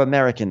not for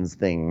Americans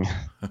thing."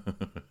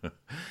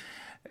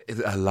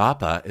 A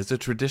lappa is a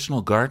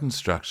traditional garden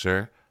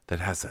structure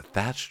that has a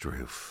thatched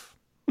roof.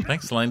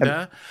 Thanks,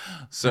 Linda.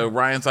 So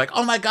Ryan's like,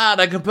 oh my God,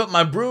 I can put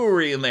my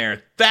brewery in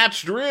there.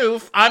 Thatched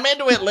roof. I'm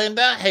into it,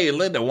 Linda. Hey,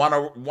 Linda, want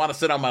to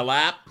sit on my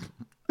lap?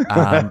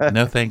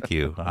 No, thank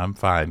you. I'm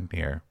fine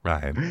here,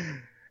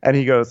 Ryan. And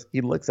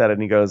he looks at it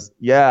and he goes,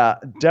 "Yeah,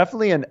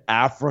 definitely an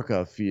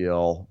Africa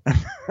feel."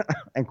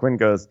 And Quinn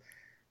goes,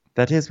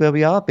 "That is where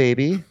we are,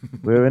 baby.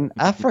 We're in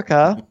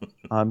Africa."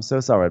 I'm so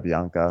sorry,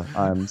 Bianca.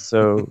 I'm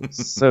so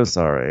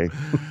sorry.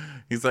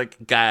 He's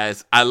like,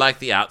 guys, I like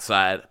the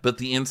outside, but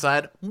the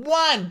inside,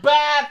 1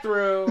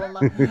 bathroom.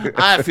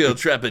 I feel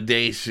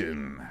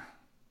trepidation.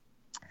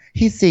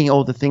 He's seeing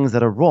all the things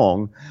that are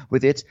wrong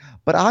with it,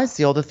 but I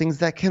see all the things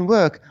that can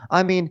work.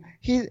 I mean,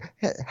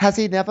 has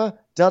he never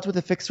dealt with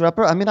a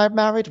fixer-upper? I mean, I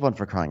married one,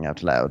 for crying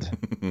out loud.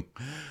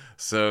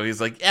 So he's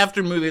like,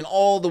 after moving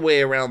all the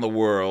way around the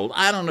world,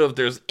 I don't know if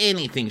there's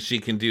anything she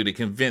can do to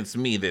convince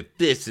me that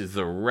this is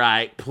the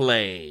right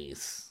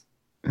place.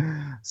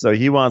 So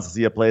he wants to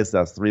see a place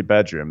that's 3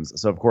 bedrooms.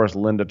 So, of course,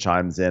 Linda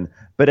chimes in,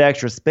 "But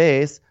extra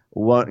space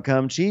won't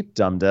come cheap,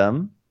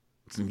 dum-dum."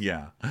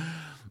 Yeah.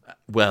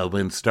 Well,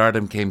 when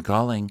Stardom came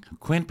calling,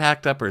 Quinn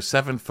packed up her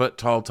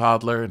 7-foot-tall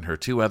toddler and her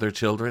 2 other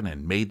children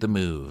and made the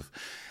move.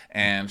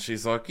 And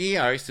she's like,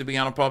 yeah, I used to be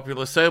on a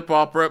popular soap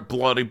opera,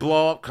 bloody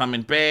blah,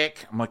 coming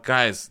back. I'm like,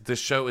 guys, this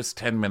show is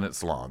 10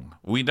 minutes long.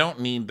 We don't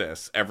need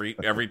this every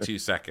 2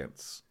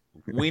 seconds.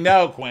 We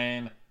know,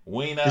 Quinn.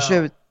 We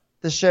know.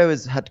 The show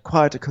has had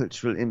quite a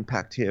cultural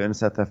impact here in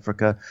South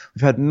Africa.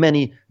 We've had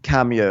many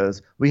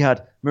cameos. We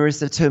had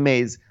Marissa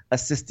Tomei's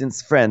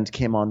assistant's friend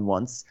came on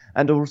once.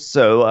 And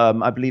also,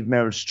 I believe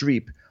Meryl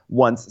Streep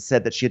once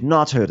said that she had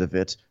not heard of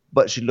it,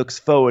 but she looks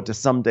forward to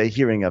someday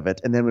hearing of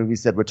it. And then when we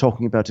said we're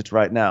talking about it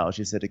right now,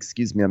 she said,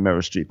 "Excuse me, I'm Meryl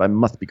Streep. I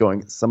must be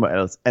going somewhere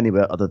else,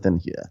 anywhere other than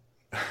here."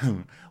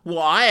 Well,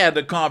 I had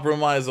to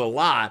compromise a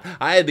lot.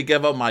 I had to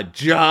give up my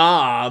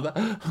job.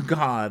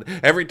 God,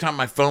 every time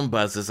my phone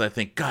buzzes, I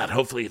think, God,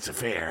 hopefully it's a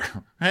fair.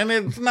 And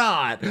it's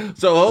not.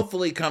 So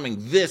hopefully coming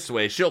this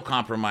way, she'll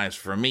compromise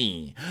for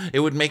me.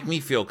 It would make me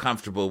feel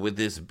comfortable with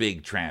this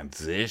big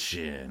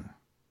transition.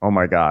 Oh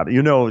my God.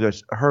 You know,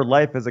 her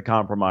life is a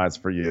compromise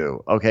for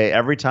you. Okay.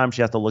 Every time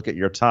she has to look at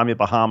your Tommy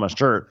Bahama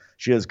shirt,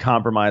 she is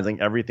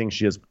compromising everything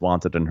she has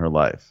wanted in her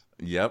life.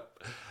 Yep.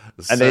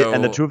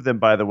 And the two of them,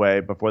 by the way,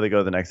 before they go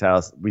to the next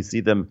house, we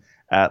see them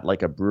at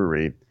like a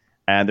brewery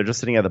and they're just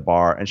sitting at the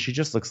bar and she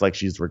just looks like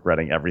she's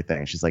regretting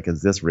everything. She's like,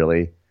 is this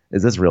really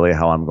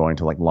how I'm going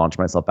to like launch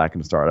myself back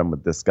into stardom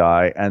with this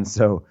guy? And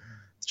so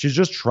she's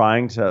just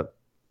trying to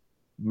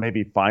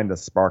maybe find the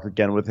spark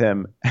again with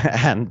him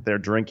and they're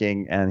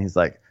drinking and he's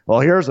like, well,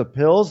 here's a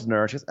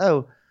Pilsner. She goes,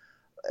 oh,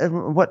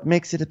 what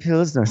makes it a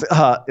Pilsner?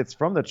 It's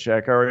from the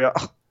Czech area.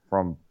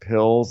 From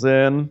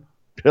Pilsen.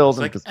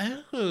 Pilsen.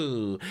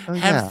 It's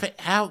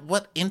like,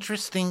 what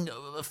interesting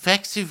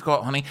effects you've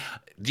got, honey.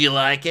 Do you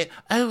like it?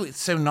 Oh,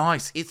 it's so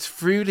nice. It's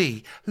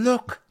fruity.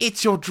 Look,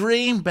 it's your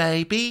dream,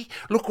 baby.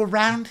 Look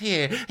around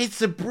here.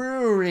 It's a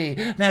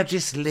brewery. Now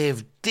just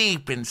live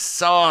deep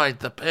inside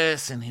the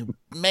person who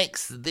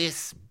makes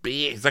this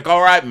beer. He's like,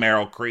 all right,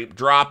 Meryl Creep,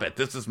 drop it.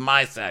 This is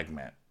my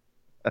segment.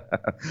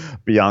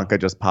 Bianca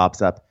just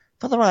pops up.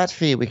 For the right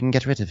fee, we can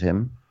get rid of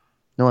him.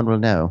 No one will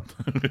know.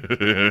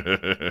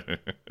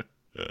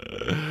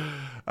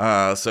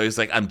 So he's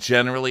like, I'm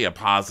generally a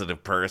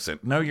positive person.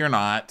 No, you're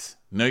not.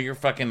 No, you're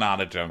fucking not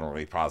a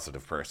generally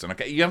positive person.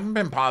 Okay, you haven't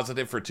been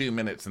positive for 2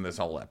 minutes in this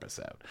whole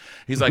episode.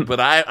 He's like,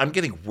 but I'm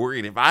getting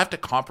worried. If I have to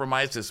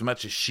compromise as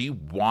much as she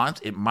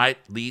wants, it might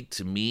lead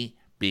to me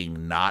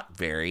being not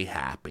very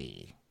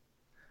happy.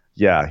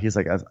 Yeah, he's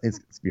like, it's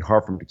going to be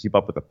hard for him to keep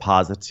up with the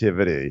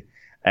positivity.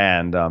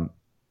 And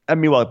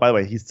meanwhile, by the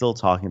way, he's still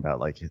talking about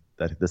like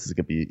that this is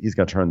going to be, he's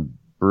going to turn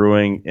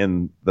brewing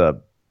in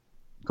the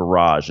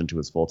garage into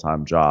his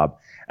full-time job.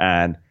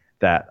 And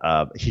that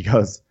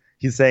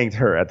he's saying to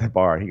her at the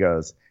bar,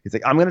 he's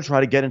like, I'm going to try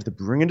to get into the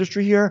brewing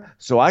industry here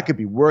so I could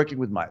be working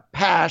with my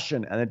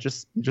passion. And you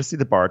just see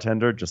the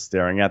bartender just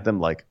staring at them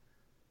like,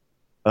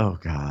 oh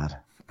God,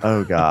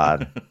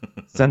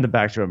 send him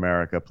back to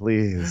America,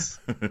 please.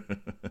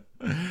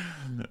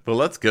 But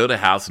let's go to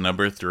house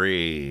number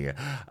 3.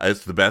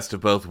 It's the best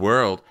of both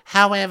worlds.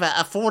 However,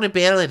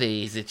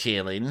 affordability is a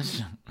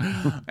challenge.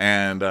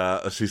 And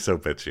she's so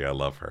bitchy. I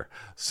love her.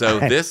 So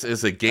this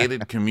is a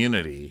gated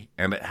community,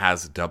 and it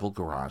has double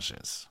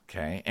garages.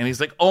 Okay. And he's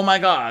like, oh my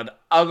God,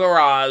 a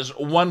garage,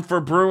 one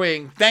for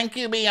brewing. Thank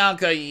you,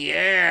 Bianca.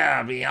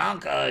 Yeah,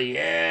 Bianca,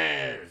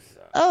 yes.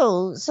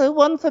 Oh, so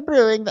one for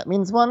brewing. That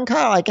means one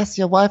car. I guess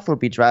your wife will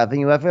be driving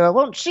you everywhere,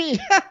 won't she?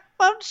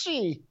 Won't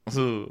she?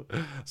 So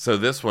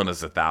this one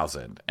is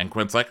 1,000. And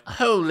Quinn's like,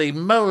 holy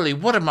moly,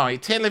 what am I,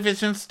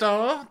 television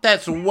star?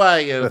 That's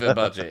way over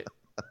budget.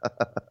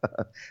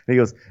 He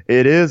goes,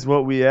 it is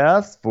what we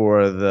asked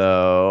for,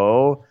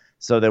 though.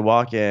 So they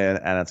walk in,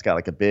 and it's got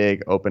like a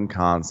big open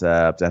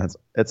concept, and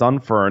it's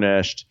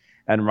unfurnished.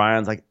 And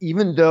Ryan's like,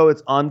 even though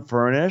it's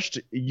unfurnished,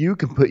 you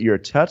can put your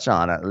touch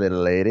on it,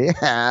 little lady.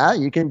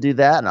 You can do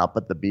that, and I'll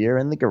put the beer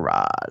in the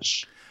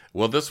garage.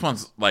 Well, this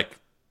one's like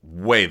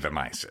way the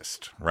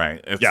nicest,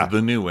 right? It's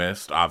the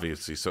newest,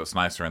 obviously, so it's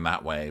nicer in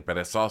that way. But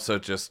it's also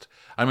just,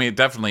 I mean, it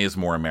definitely is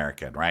more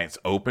American, right? It's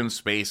open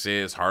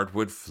spaces,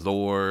 hardwood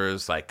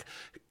floors, like,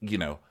 you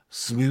know,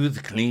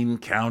 smooth, clean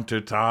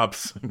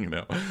countertops, you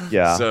know.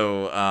 Yeah.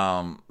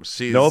 So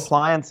she's no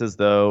appliances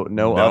though.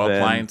 No oven,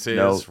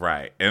 appliances,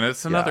 right? And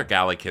it's another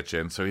galley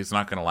kitchen, so he's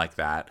not going to like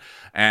that.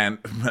 And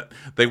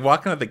they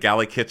walk into the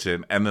galley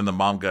kitchen, and then the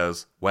mom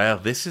goes, "Well,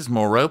 this is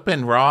more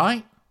open,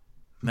 right?"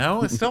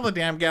 No, it's still the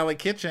damn galley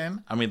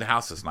kitchen. I mean, the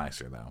house is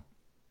nicer though.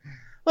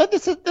 Well,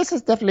 this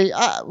is definitely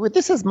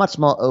this is much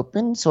more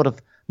open. Sort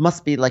of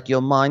must be like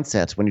your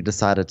mindset when you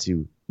decided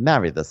to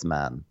marry this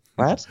man,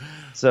 right?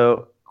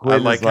 So. I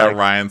like how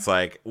Ryan's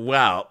like,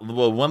 wow,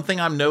 well, one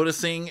thing I'm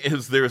noticing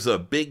is there's a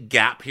big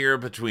gap here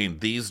between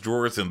these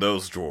drawers and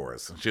those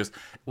drawers. And she goes,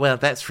 well,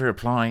 that's for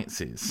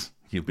appliances,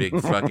 you big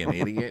fucking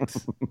idiot.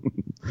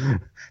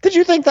 Did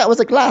you think that was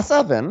a glass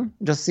oven?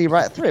 Just see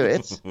right through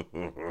it.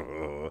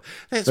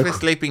 That's where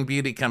Sleeping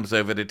Beauty comes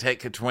over to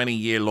take her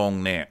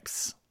 20-year-long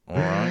naps. All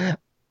right?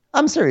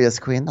 I'm serious,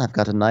 Queen. I've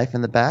got a knife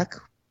in the back.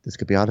 This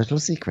could be our little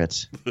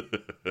secret.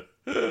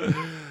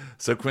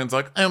 So Quinn's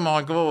like, oh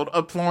my God,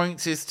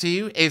 appliances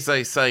too? As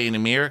they say in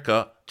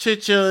America,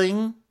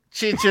 cha-ching,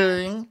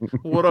 cha-ching.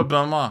 What a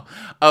bummer.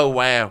 Oh,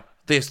 wow.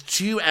 There's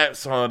 2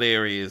 outside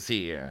areas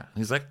here.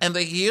 He's like, and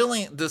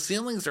the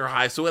ceilings are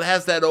high, so it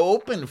has that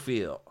open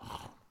feel.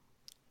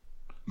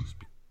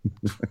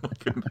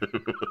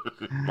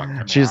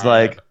 She's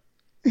like,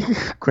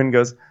 Quinn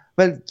goes,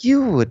 well,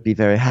 you would be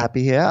very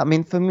happy here. I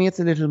mean, for me, it's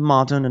a little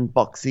modern and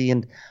boxy,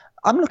 and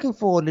I'm looking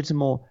for a little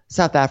more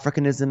South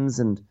Africanisms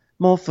and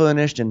more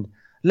furnished and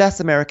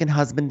less American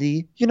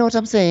husbandy. You know what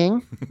I'm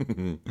saying?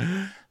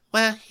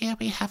 Well, here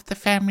we have the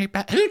family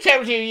back. Who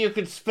told you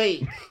could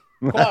speak?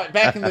 Quiet,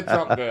 back in the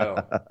trunk,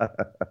 girl.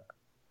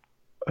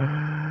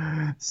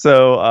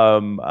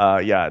 So,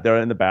 yeah,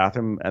 they're in the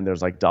bathroom and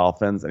there's like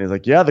dolphins, and he's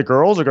like, "Yeah, the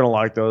girls are gonna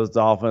like those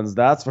dolphins.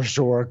 That's for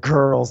sure.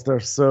 Girls, they're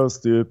so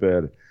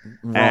stupid."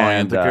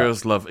 Ryan, And the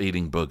girls love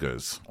eating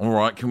boogers. All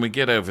right, can we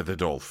get over the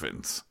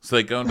dolphins? So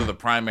they go into the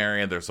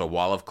primary and there's a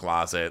wall of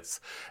closets.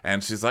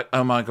 And she's like,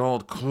 oh my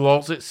God,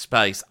 closet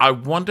space. I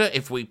wonder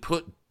if we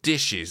put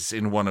dishes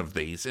in one of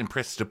these and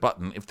pressed a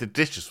button if the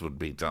dishes would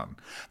be done.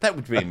 That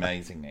would be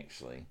amazing,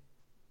 actually.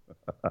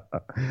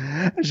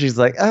 she's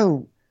like,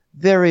 "Oh,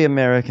 very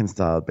American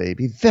style,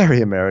 baby,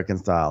 very American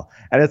style."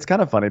 And it's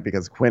kind of funny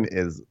because Quinn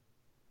is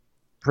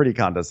pretty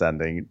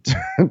condescending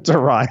to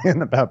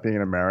Ryan about being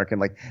an American.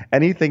 Like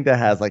anything that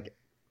has like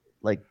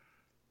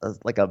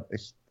an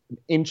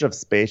inch of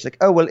space, like,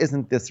 "Oh well,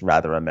 isn't this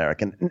rather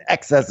American? An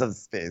excess of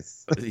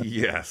space."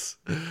 Yes.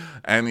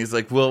 And he's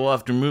like, well,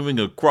 after moving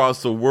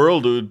across the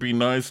world, it would be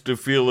nice to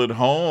feel at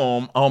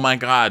home. Oh my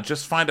God,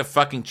 just find a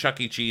fucking Chuck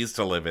E. Cheese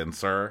to live in,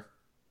 sir.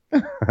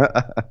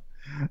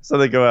 So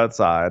they go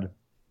outside,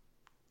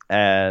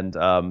 and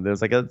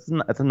there's like it's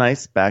a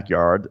nice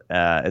backyard.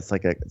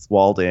 It's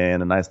walled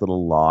in, a nice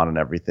little lawn and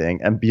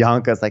everything. And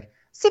Bianca's like,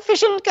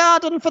 "Sufficient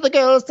garden for the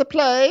girls to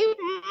play."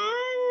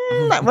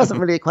 That wasn't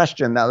really a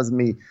question. That was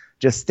me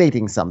just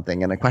stating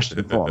something in a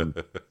question form.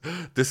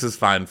 This is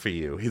fine for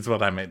you. He's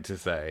what I meant to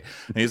say.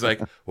 And he's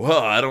like, well,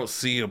 I don't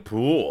see a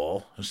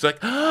pool. And she's like,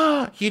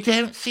 oh, you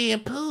don't see a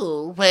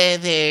pool? Where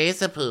there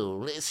is a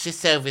pool. It's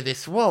just over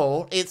this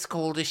wall. It's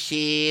called a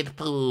shared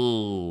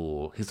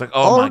pool. He's like,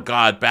 oh my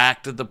God,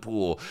 back to the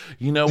pool.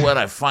 You know what?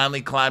 I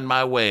finally climbed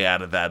my way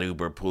out of that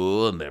Uber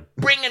pool, and they're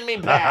bringing me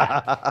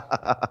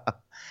back.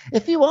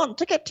 If you want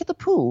to get to the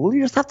pool,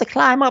 you just have to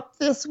climb up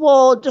this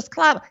wall. Just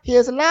climb.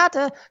 Here's a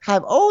ladder.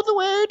 Climb all the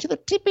way to the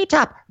tippy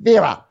top.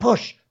 Vera,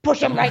 push.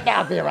 Push him right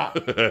now, Vera.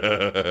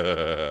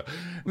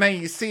 Now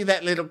you see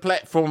that little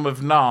platform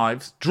of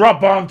knives?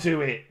 Drop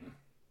onto it.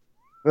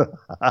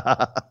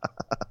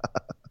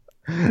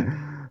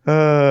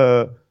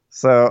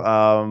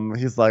 So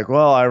he's like,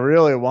 well, I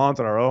really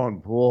wanted our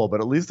own pool,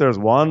 but at least there's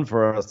one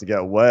for us to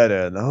get wet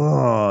in.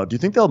 Oh, do you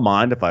think they'll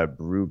mind if I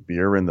brew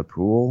beer in the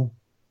pool?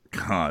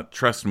 God,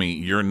 trust me,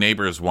 your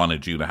neighbors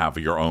wanted you to have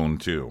your own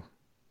too.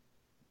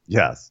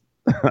 Yes.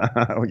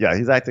 Yeah,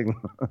 he's acting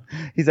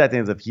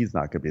as if he's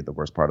not going to be the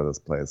worst part of this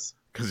place.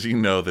 Because you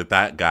know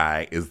that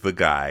guy is the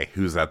guy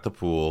who's at the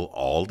pool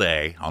all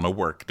day on a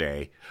work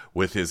day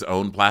with his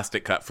own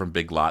plastic cup from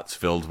Big Lots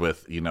filled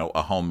with,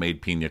 a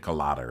homemade pina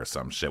colada or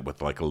some shit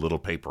with like a little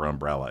paper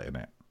umbrella in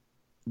it.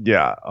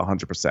 Yeah,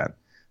 100%.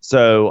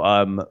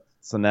 So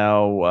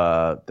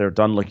now they're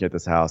done looking at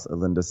this house.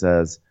 Linda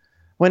says,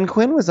 when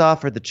Quinn was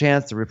offered the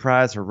chance to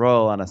reprise her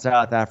role on a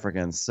South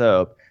African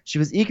soap, she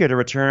was eager to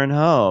return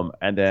home.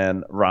 And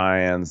then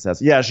Ryan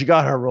says, yeah, she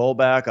got her role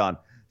back on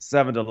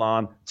 7 to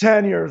Lawn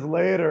 10 years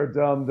later,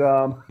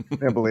 dum-dum.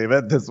 Can't believe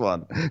it. This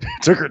one. It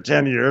took her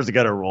 10 years to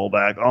get her role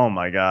back. Oh,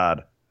 my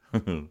God.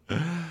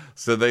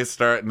 So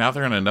now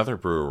they're in another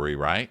brewery,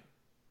 right?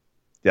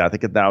 Yeah, I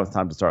think now it's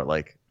time to start,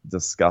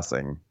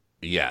 discussing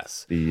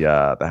yes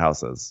the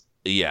houses.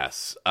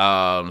 Yes.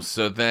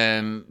 So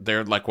then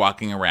they're like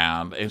walking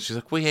around and she's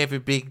like, we have a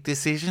big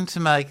decision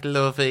to make,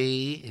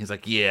 lovey. He's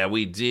like, yeah,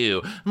 we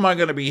do. Am I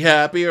going to be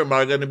happy or am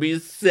I going to be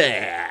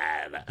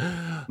sad?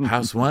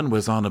 House 1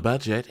 was on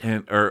budget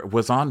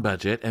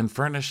and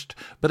furnished,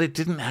 but it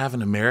didn't have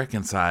an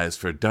American size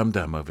for Dum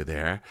Dum over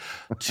there.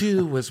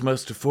 2 was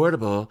most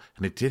affordable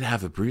and it did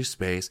have a brew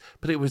space,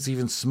 but it was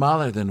even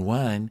smaller than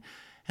 1.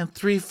 And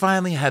 3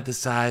 finally had the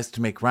size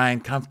to make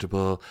Ryan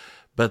comfortable,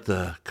 but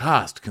the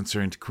cost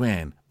concerned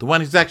Quinn, the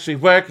one who's actually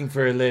working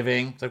for a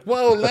living. It's like,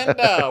 whoa,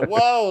 Linda,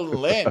 whoa,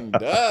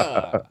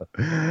 Linda.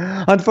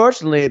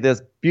 Unfortunately,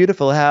 this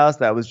beautiful house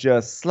that was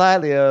just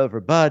slightly over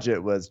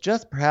budget was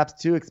just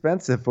perhaps too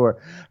expensive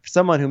for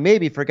someone who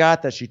maybe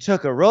forgot that she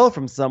took a role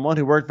from someone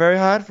who worked very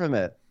hard from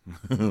it.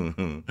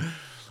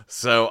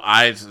 So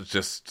I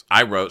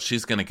wrote,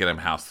 she's going to get him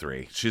house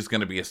 3. She's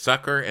going to be a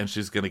sucker and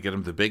she's going to get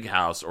him the big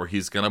house, or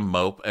he's going to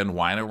mope and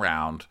whine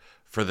around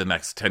for the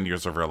next 10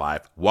 years of her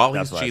life while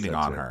he's cheating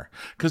on her.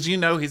 Because he's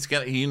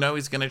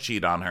gonna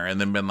cheat on her and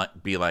then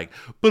be like,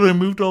 but I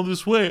moved all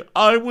this way.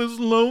 I was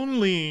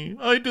lonely.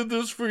 I did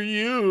this for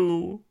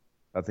you.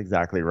 That's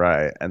exactly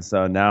right. And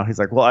so now he's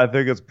like, well, I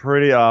think it's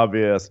pretty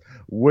obvious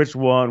which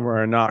one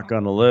we're not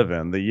going to live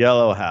in, the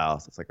yellow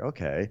house. It's like,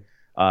 okay,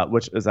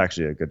 which is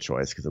actually a good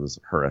choice because it was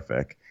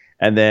horrific.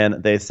 And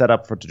then they set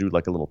up to do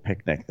like a little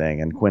picnic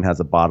thing, and Quinn has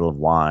a bottle of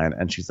wine,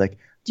 and she's like,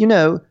 do you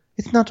know,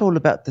 it's not all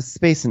about the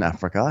space in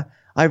Africa.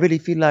 I really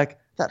feel like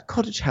that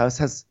cottage house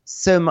has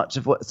so much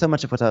of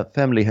what our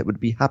family would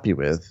be happy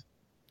with.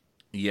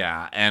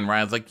 Yeah, and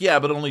Ryan's like, yeah,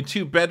 but only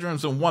 2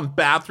 bedrooms and 1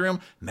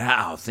 bathroom.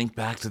 Now, think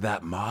back to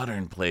that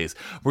modern place.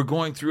 We're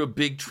going through a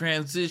big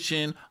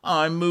transition.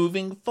 I'm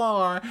moving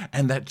far.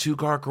 And that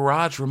 2-car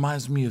garage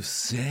reminds me of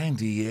San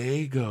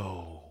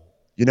Diego.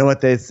 You know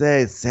what they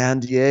say,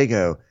 San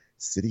Diego,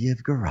 city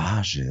of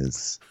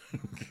garages.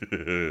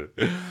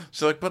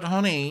 She's like, but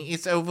honey,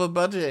 it's over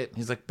budget.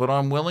 He's like, but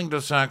I'm willing to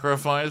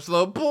sacrifice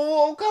the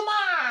pool. Come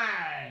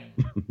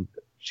on.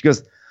 She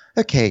goes,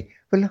 Okay,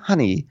 well,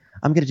 honey,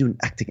 I'm going to do an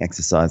acting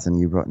exercise on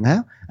you right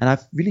now, and I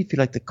really feel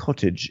like the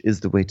cottage is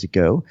the way to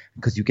go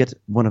because you get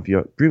one of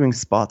your brewing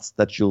spots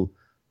that you'll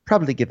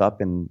probably give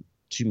up in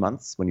 2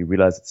 months when you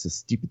realize it's a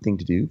stupid thing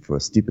to do for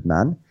a stupid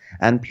man.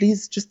 And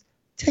please just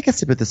take a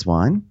sip of this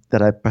wine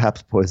that I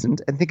perhaps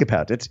poisoned and think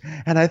about it.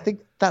 And I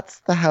think that's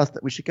the house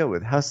that we should go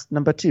with. House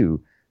number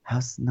 2.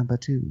 House number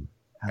 2.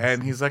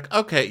 And he's like,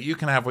 okay, you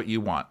can have what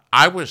you want.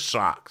 I was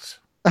shocked.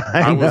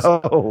 I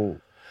know.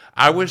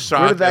 I was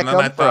shocked. Where did that and then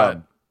come I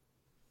thought,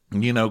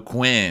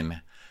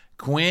 from?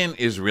 Quinn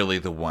is really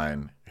the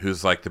one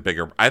who's like the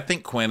bigger. I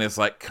think Quinn is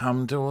like,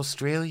 come to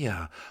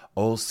Australia,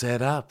 all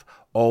set up.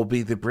 I'll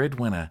be the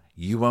breadwinner.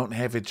 You won't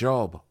have a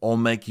job. I'll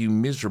make you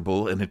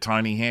miserable in a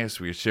tiny house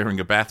where you're sharing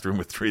a bathroom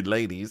with 3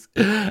 ladies,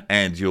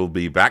 and you'll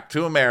be back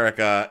to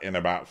America in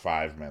about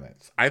 5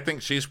 minutes. I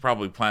think she's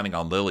probably planning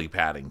on lily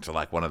padding to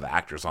like one of the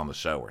actors on the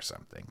show or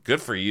something.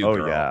 Good for you,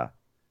 girl. Oh, yeah.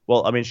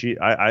 Well, I mean,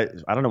 I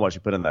don't know what she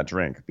put in that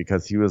drink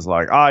because he was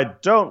like, I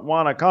don't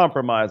want to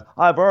compromise.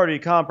 I've already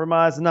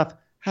compromised enough.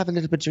 Have a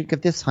little bit of drink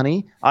of this,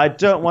 honey. I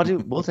don't want to.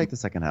 We'll take the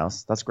second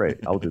house. That's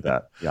great. I'll do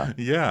that. Yeah.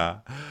 Yeah.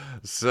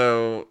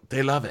 So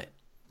they love it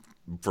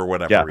for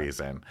whatever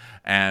reason.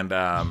 And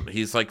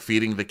he's like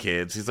feeding the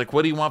kids. He's like,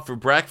 what do you want for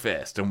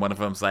breakfast? And one of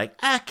them's like,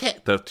 a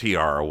cake. The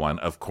tiara one,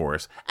 of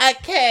course. A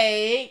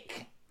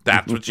cake.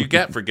 That's what you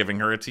get for giving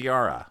her a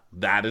tiara.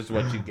 That is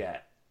what you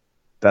get.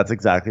 That's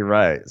exactly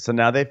right. So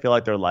now they feel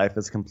like their life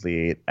is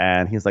complete.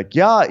 And he's like,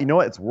 yeah, you know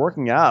what? It's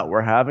working out.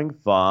 We're having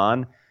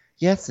fun.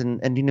 Yes, and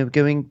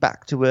going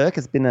back to work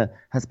has been a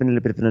little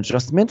bit of an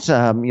adjustment,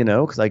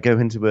 because I go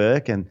into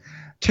work and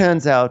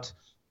turns out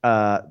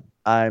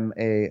I'm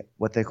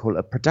what they call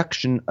a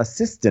production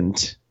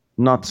assistant,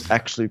 not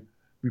actually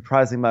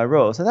reprising my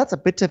role. So that's a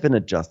bit of an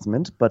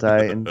adjustment, but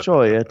I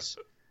enjoy it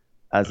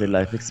as a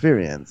life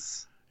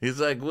experience. He's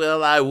like,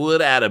 well, I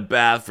would add a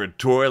bath for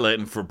toilet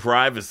and for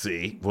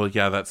privacy. Well,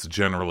 yeah, that's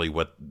generally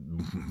what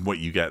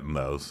you get in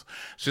those.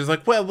 She's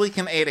like, well, we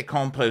can add a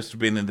compost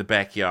bin in the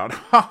backyard.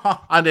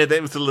 I know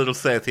that was a little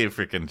South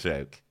African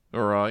joke.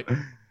 All right.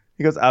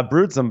 He goes, I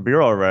brewed some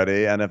beer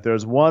already, and if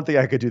there's one thing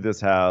I could do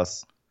this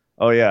house,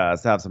 oh yeah,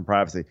 let's have some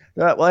privacy.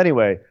 Well,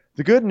 anyway,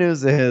 the good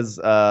news is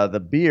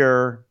the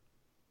beer,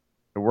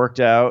 it worked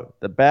out.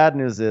 The bad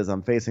news is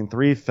I'm facing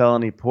 3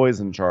 felony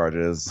poison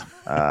charges.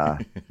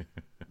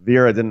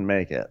 Vera didn't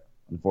make it,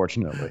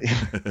 unfortunately.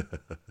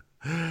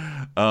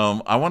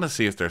 I want to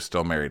see if they're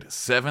still married.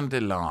 7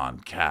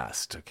 Delon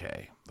cast.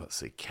 Okay, let's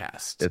see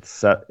cast.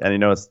 It's and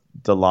it's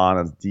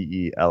Delon is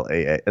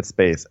DELAA. It's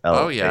space L.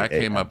 Oh yeah, it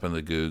came up in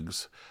the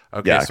Googs.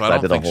 Okay, yeah, so I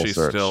don't think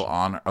she's still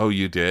on. Oh,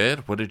 you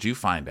did? What did you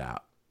find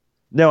out?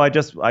 No, I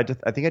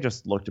think I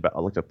just looked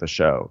up the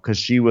show because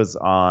she was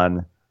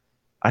on.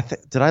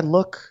 Did I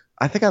look?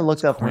 I think I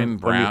looked up Quinn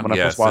Brown. when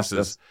I first watched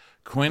this.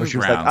 Quinn she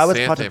was Brown. Like, I was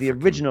South part of the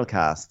African. original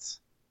cast.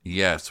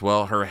 Yes,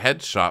 well, her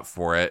headshot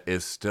for it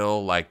is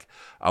still like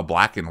a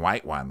black and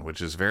white one,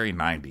 which is very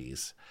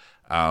 90s.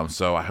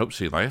 So I hope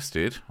she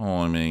lasted.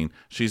 Well, I mean,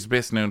 she's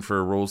best known for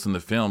her roles in the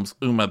films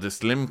Uma the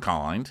Slim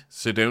Kind,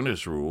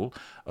 Sedona's Rule.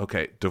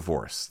 Okay,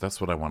 divorce.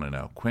 That's what I want to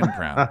know. Quinn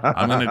Brown.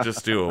 I'm going to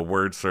just do a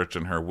word search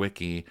in her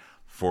wiki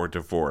for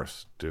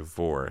divorce.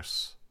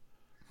 Divorce.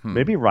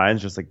 Maybe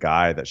Ryan's just a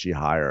guy that she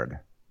hired,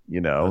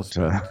 she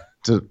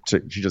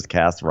just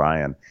cast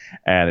Ryan,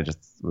 and it just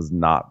was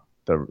not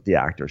the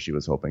actor she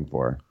was hoping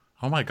for.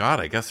 Oh my God,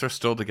 I guess they're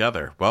still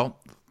together. Well,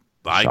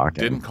 I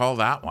Shocking. didn't call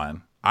that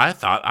one.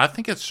 I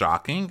think it's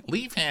shocking.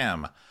 Leave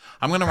him.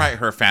 I'm going to write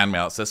her fan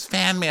mail. It says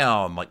fan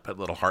mail and like put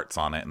little hearts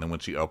on it. And then when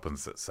she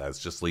opens it says,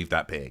 just leave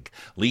that pig.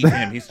 Leave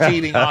him. He's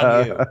cheating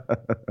on you.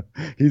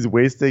 He's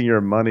wasting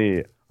your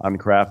money on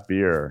craft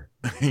beer.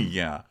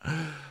 Yeah.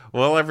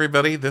 Well,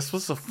 everybody, this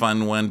was a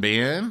fun one,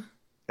 Ben.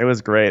 It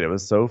was great. It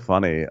was so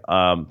funny.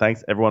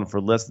 Thanks everyone for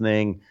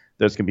listening.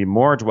 There's going to be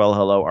more Dwell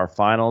Hello. Our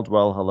final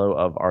Dwell Hello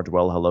of our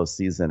Dwell Hello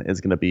season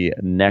is going to be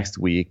next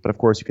week. But of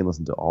course, you can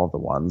listen to all of the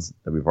ones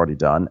that we've already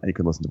done. And you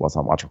can listen to what's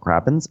on Watch What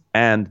Crappens.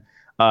 And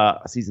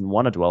season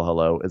 1 of Dwell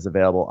Hello is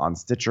available on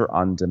Stitcher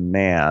On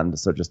Demand.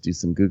 So just do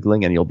some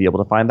Googling and you'll be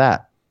able to find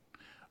that.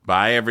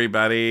 Bye,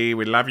 everybody.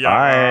 We love you.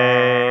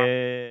 Bye.